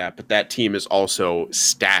argue that, but that team is also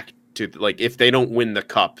stacked to if they don't win the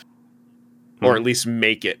cup, or at least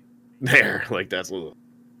make it there, that's a little.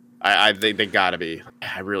 They gotta be.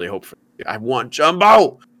 I really hope for. I want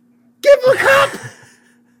Jumbo. Give him a cup.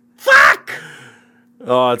 Fuck.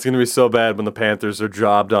 Oh, it's gonna be so bad when the Panthers are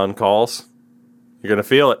jobbed on calls. You're gonna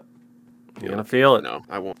feel it. You're gonna feel it. No,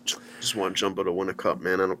 I just want Jumbo to win a cup,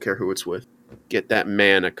 man. I don't care who it's with. Get that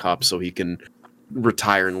man a cup so he can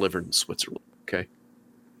retire and live in Switzerland. Okay.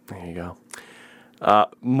 There you go.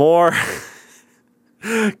 More.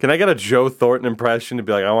 Can I get a Joe Thornton impression to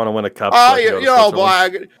be like, I want to win a cup?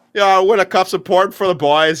 Boy, win a cup's important for the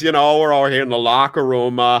boys. We're all here in the locker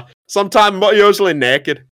room. Sometime usually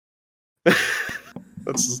naked.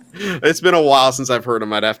 It's been a while since I've heard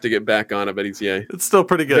him. I'd have to get back on it, but it's still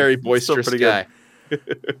pretty good. Very boisterous guy.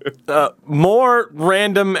 More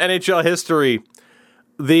random NHL history.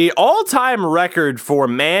 The all-time record for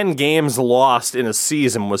man games lost in a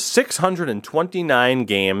season was 629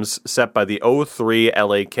 games, set by the 2003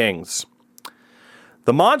 LA Kings.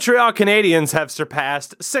 The Montreal Canadiens have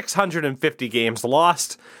surpassed 650 games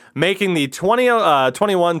lost, making the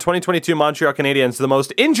 2021-2022 Montreal Canadiens the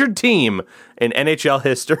most injured team in NHL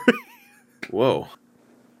history. Whoa.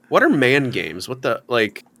 What are man games? What the,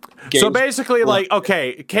 games? So basically,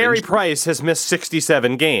 Carey Price has missed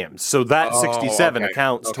 67 games, so that 67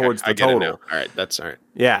 counts towards the total. All right, that's all right.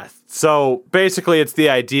 Yeah, so basically it's the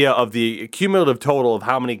idea of the cumulative total of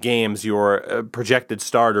how many games your projected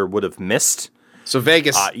starter would have missed. So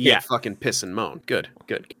Vegas can't fucking piss and moan. Good.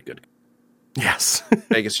 Yes.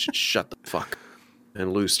 Vegas should shut the fuck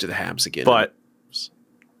and lose to the Habs again. But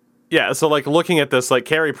yeah, so looking at this,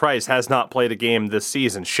 Carey Price has not played a game this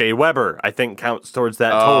season. Shea Weber, I think, counts towards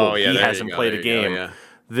that total. He hasn't played a game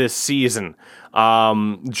this season.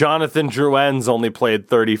 Jonathan Drouin's only played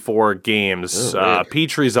 34 games.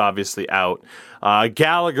 Petrie's obviously out.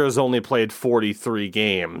 Gallagher's only played 43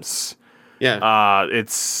 games. Yeah.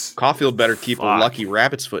 It's Caulfield better keep a lucky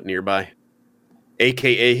rabbit's foot nearby,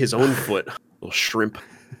 a.k.a. his own foot. Little shrimp.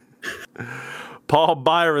 Paul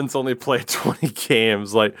Byron's only played 20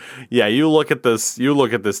 games. You look at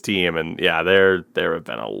this team, and there have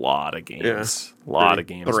been a lot of games. A lot of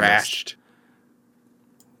games thrashed.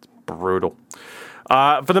 It's brutal.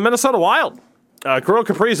 For the Minnesota Wild, Kirill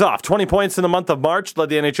Kaprizov, 20 points in the month of March, led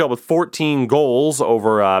the NHL with 14 goals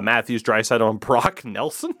over Matthews, Draisaitl, and Brock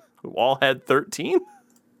Nelson, who all had 13.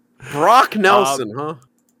 Brock Nelson, huh?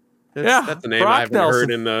 That's a name Brock I haven't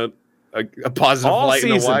heard in a positive all light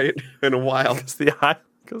season. in a while. Because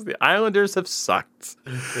the Islanders have sucked.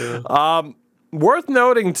 Yeah. Worth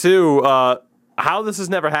noting, too, how this has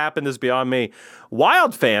never happened is beyond me.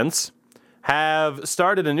 Wild fans have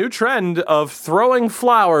started a new trend of throwing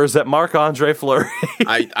flowers at Marc-Andre Fleury.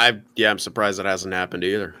 I'm surprised that hasn't happened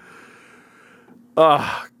either.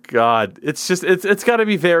 Oh, God. It's got to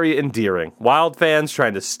be very endearing. Wild fans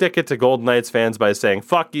trying to stick it to Golden Knights fans by saying,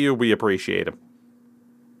 fuck you, we appreciate him.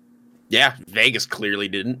 Yeah, Vegas clearly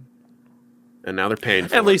didn't. And now they're paying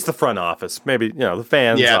for it. At least the front office. Maybe, the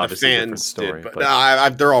fans. Yeah, the fans did.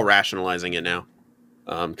 But they're all rationalizing it now.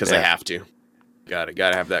 Because they have to. Gotta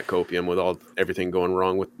have that copium with everything going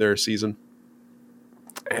wrong with their season.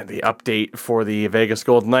 And the update for the Vegas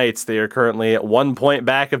Golden Knights, they are currently at 1 point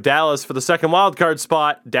back of Dallas for the second wildcard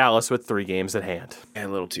spot. Dallas with 3 games at hand. A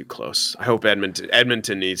little too close. I hope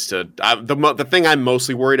Edmonton needs to... the thing I'm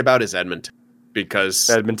mostly worried about is Edmonton. Because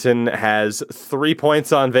Edmonton has 3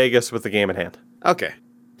 points on Vegas with the game at hand. Okay.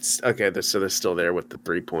 So they're still there with the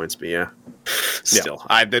 3 points, but still.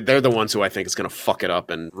 Yeah. They're the ones who I think is going to fuck it up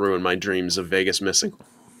and ruin my dreams of Vegas missing.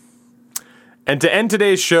 And to end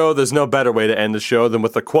today's show, there's no better way to end the show than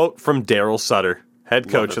with a quote from Daryl Sutter, head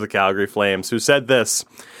coach of the Calgary Flames, who said this: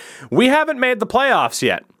 "We haven't made the playoffs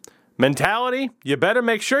yet. Mentality, you better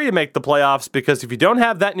make sure you make the playoffs, because if you don't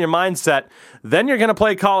have that in your mindset, then you're going to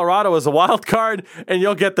play Colorado as a wild card and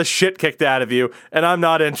you'll get the shit kicked out of you, and I'm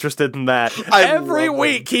not interested in that." Every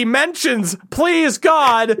week he mentions, please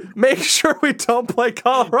God, make sure we don't play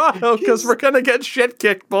Colorado because we're going to get shit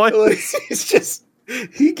kicked, boys.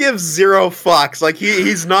 He gives zero fucks.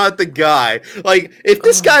 He's not the guy. If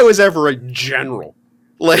this guy was ever a general,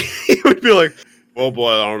 he would be like, "Oh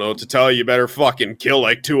boy, I don't know what to tell you. You better fucking kill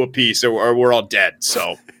 2 apiece or we're all dead."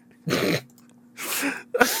 So, what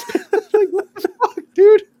the fuck,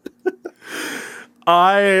 dude?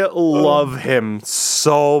 I love him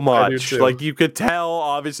so much. I do too. You could tell,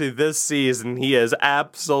 obviously, this season he has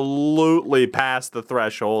absolutely passed the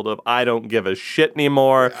threshold of I don't give a shit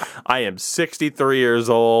anymore. Yeah. I am 63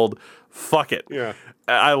 years old. Fuck it. Yeah.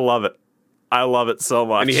 I love it. I love it so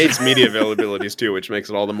much. And he hates media availabilities too, which makes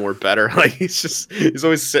it all the more better. Like he's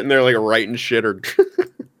always sitting there like writing shit or.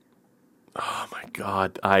 Oh my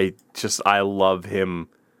God, I love him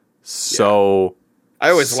so. I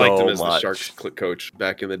always so liked him as much. the Sharks coach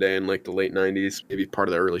back in the day in like the late 90s, maybe part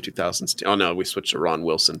of the early 2000s. Oh no, we switched to Ron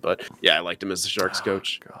Wilson, but yeah, I liked him as the Sharks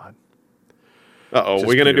coach. God. Uh-oh,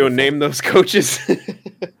 we're going to do a name those coaches?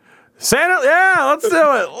 Santa, yeah, let's do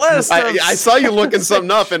it. List I saw you looking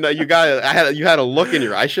something up and you had a look in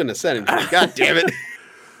your eye. I shouldn't have said anything. God damn it.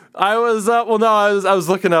 I was I was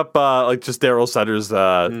looking up like just Daryl Sutter's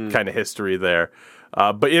kind of history there.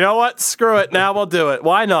 But you know what? Screw it. Now we'll do it.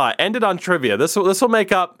 Why not? End it on trivia. This will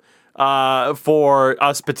make up for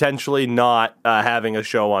us potentially not having a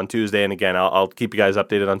show on Tuesday. And again, I'll keep you guys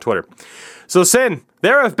updated on Twitter. So, Sin,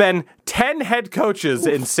 there have been 10 head coaches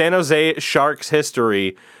in San Jose Sharks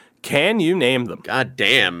history. Can you name them? God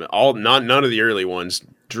damn. None of the early ones.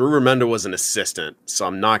 Drew Remenda was an assistant, so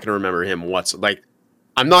I'm not going to remember him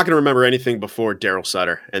I'm not going to remember anything before Daryl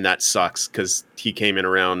Sutter, and that sucks because he came in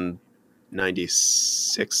around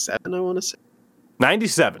 96, 7, I want to say.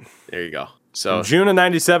 97. There you go. So from June of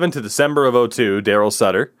 97 to December of 02, Daryl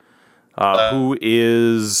Sutter, who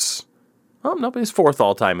is... Oh, no, but he's fourth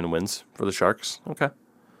all-time in wins for the Sharks. Okay.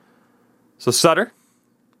 So Sutter.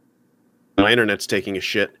 My internet's taking a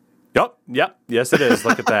shit. Yep. Yes, it is.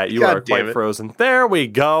 Look at that. You are quite frozen. There we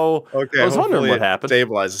go. Okay. I was wondering what happened.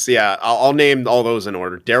 Stabilizes. Yeah, I'll name all those in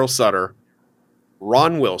order. Daryl Sutter,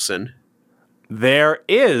 Ron Wilson. There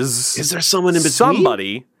is... Is there someone in between?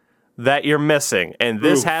 Somebody that you're missing. And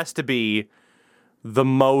this has to be the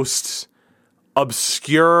most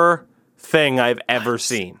obscure thing I've ever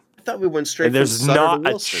seen. I thought we went straight from there's Sutter not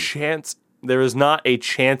to Wilson. a chance. There is not a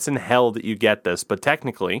chance in hell that you get this. But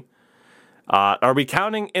technically, are we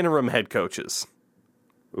counting interim head coaches?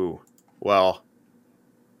 Ooh, well,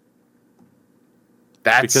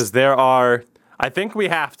 that's because there are. I think we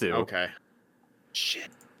have to. Okay. Shit.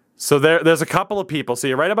 So there's a couple of people. So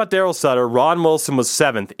you're right about Daryl Sutter. Ron Wilson was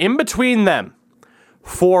 7th. In between them,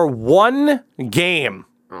 for one game,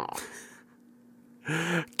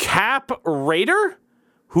 Cap Raider,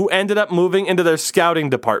 who ended up moving into their scouting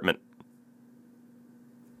department.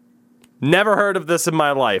 Never heard of this in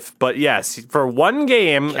my life, but yes, for one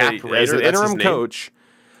game as an interim coach,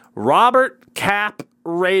 Robert Cap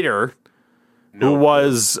Raider, who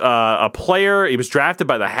was a player. He was drafted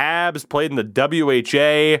by the Habs, played in the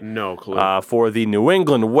WHA. No clue. For the New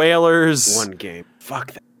England Whalers. One game.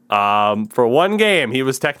 Fuck that. For one game, he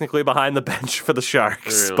was technically behind the bench for the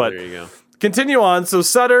Sharks. Really? But there you go. Continue on. So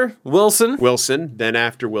Sutter, Wilson. Then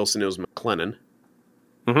after Wilson, it was McLennan.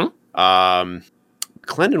 Mm-hmm.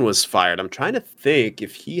 McLennan was fired. I'm trying to think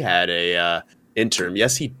if he had a interim.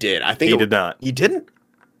 Yes, he did. I think he did not. He didn't?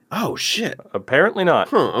 Oh, shit. Apparently not.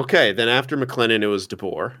 Huh, okay. Then after McLennan, it was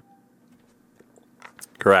DeBoer.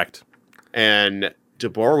 Correct. And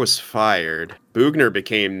DeBoer was fired. Bugner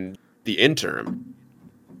became the interim.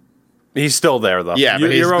 He's still there, though. Yeah,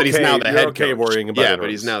 but he's now the head coach. Worrying about yeah, but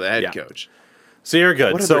he's now the head coach. So you're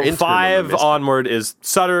good. So 5 onward is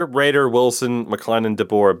Sutter, Raider, Wilson, McLennan,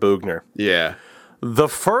 DeBoer, Bugner. Yeah. The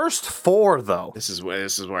first 4, though. This is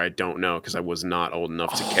where I don't know because I was not old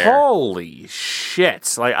enough to care. Holy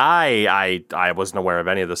shit! Like I wasn't aware of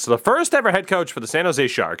any of this. So the first ever head coach for the San Jose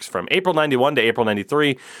Sharks from April 91 to April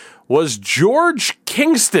 93 was George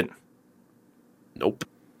Kingston. Nope.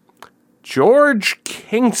 George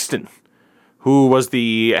Kingston, who was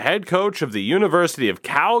the head coach of the University of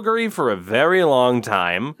Calgary for a very long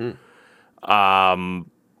time.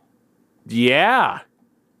 Yeah.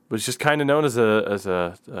 Was just kind of known as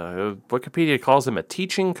a Wikipedia calls him a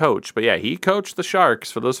teaching coach. But yeah, he coached the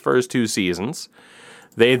Sharks for those first 2 seasons.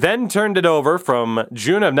 They then turned it over from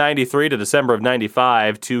June of 93 to December of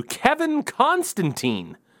 95 to Kevin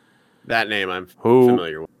Constantine. That name I'm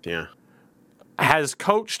familiar with, yeah. Has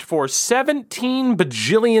coached for 17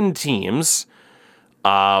 bajillion teams.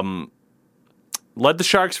 Led the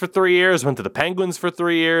Sharks for 3 years, went to the Penguins for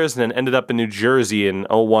 3 years, and then ended up in New Jersey in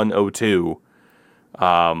 01-02.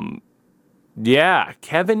 Yeah,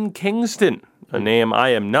 Kevin Kingston, a name I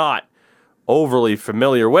am not overly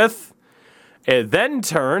familiar with. It then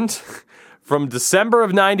turned from December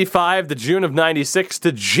of 95 to June of 96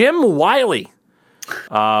 to Jim Wiley.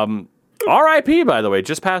 R.I.P., by the way,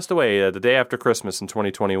 just passed away the day after Christmas in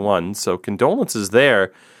 2021, so condolences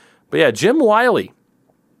there. But yeah, Jim Wiley,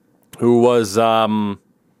 who was, in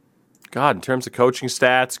terms of coaching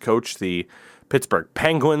stats, coached the Pittsburgh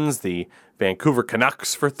Penguins, the Vancouver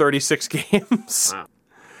Canucks for 36 games. Wow.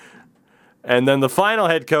 And then the final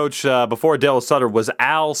head coach before Daryl Sutter was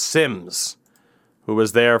Al Sims, who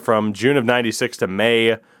was there from June of 96 to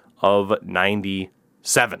May of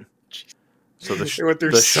 97. So They went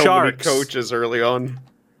through the so Sharks, many coaches early on.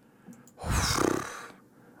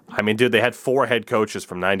 I mean, dude, they had 4 head coaches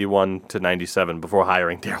from 91 to 97 before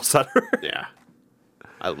hiring Daryl Sutter. Yeah.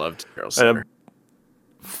 I loved Daryl Sutter.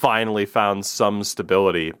 Finally found some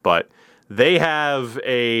stability, but they have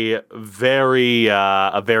a very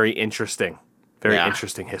interesting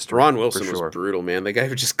history. Ron Wilson for sure. was brutal, man. The guy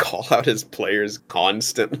would just call out his players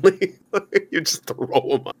constantly. You just throw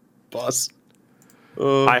him on the bus.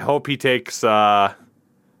 I hope he takes. I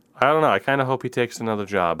don't know. I kind of hope he takes another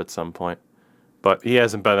job at some point, but he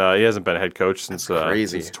hasn't been a head coach since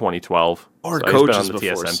 2012. Hard so coaches he's been on the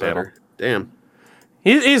before TSN Sutter. panel. Damn.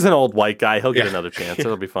 He's an old white guy. He'll get another chance.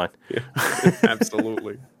 It'll be fine.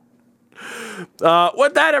 Absolutely.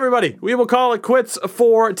 With that, everybody, we will call it quits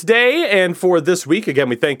for today and for this week. Again,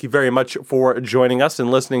 we thank you very much for joining us and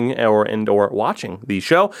listening or watching the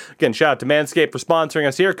show. Again, shout out to Manscaped for sponsoring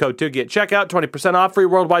us here. Code 2 get checkout, 20% off, free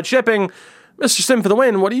worldwide shipping. Mr. Sim for the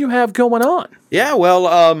win. What do you have going on? Yeah,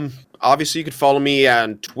 well, obviously you could follow me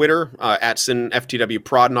on Twitter at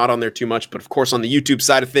SinFTWProd. Not on there too much, but of course on the YouTube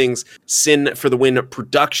side of things, Sin for the Win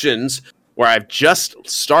Productions, where I've just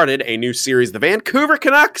started a new series, The Vancouver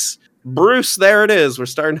Canucks. Bruce, there it is. We're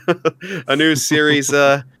starting a new series.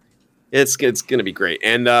 It's going to be great.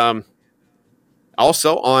 And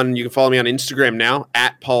also you can follow me on Instagram now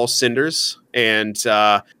at Paul Cinders. And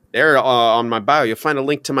there on my bio, you'll find a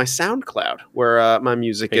link to my SoundCloud where my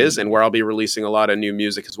music is and where I'll be releasing a lot of new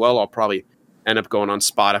music as well. I'll probably end up going on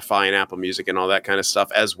Spotify and Apple Music and all that kind of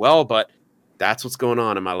stuff as well. But that's what's going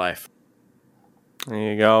on in my life. There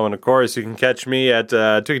you go. And of course, you can catch me at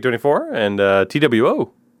Twiki24 and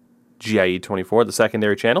TWO. GIE24, the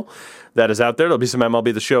secondary channel that is out there. There'll be some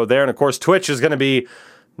MLB The Show there. And, of course, Twitch is going to be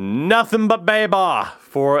nothing but baby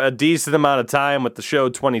for a decent amount of time with the show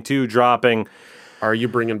 22 dropping. Are you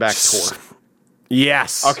bringing back Tor?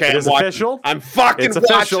 Yes. Okay, it is official. I'm fucking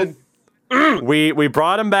watching. We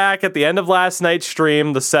brought him back at the end of last night's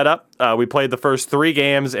stream, the setup. We played the first 3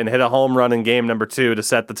 games and hit a home run in game number 2 to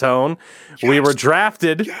set the tone. Yes. We were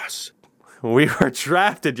drafted. Yes. We were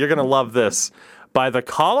drafted. You're going to love this. By the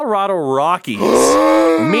Colorado Rockies,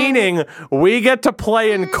 meaning we get to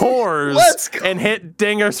play in Coors and hit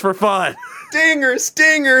dingers for fun.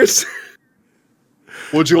 Dingers.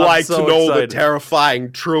 Would you like to know the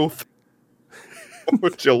terrifying truth?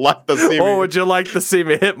 Would you like to see me? Or would you like to see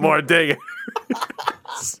me hit more dingers?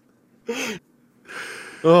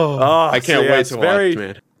 I can't wait to watch,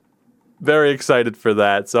 man. Very excited for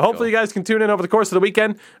that. So hopefully you guys can tune in over the course of the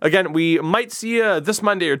weekend. Again, we might see you this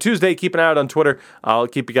Monday or Tuesday. Keep an eye out on Twitter. I'll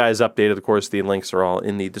keep you guys updated. Of course, the links are all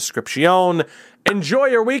in the description. Enjoy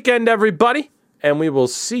your weekend, everybody, and we will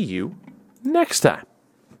see you next time.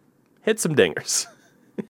 Hit some dingers.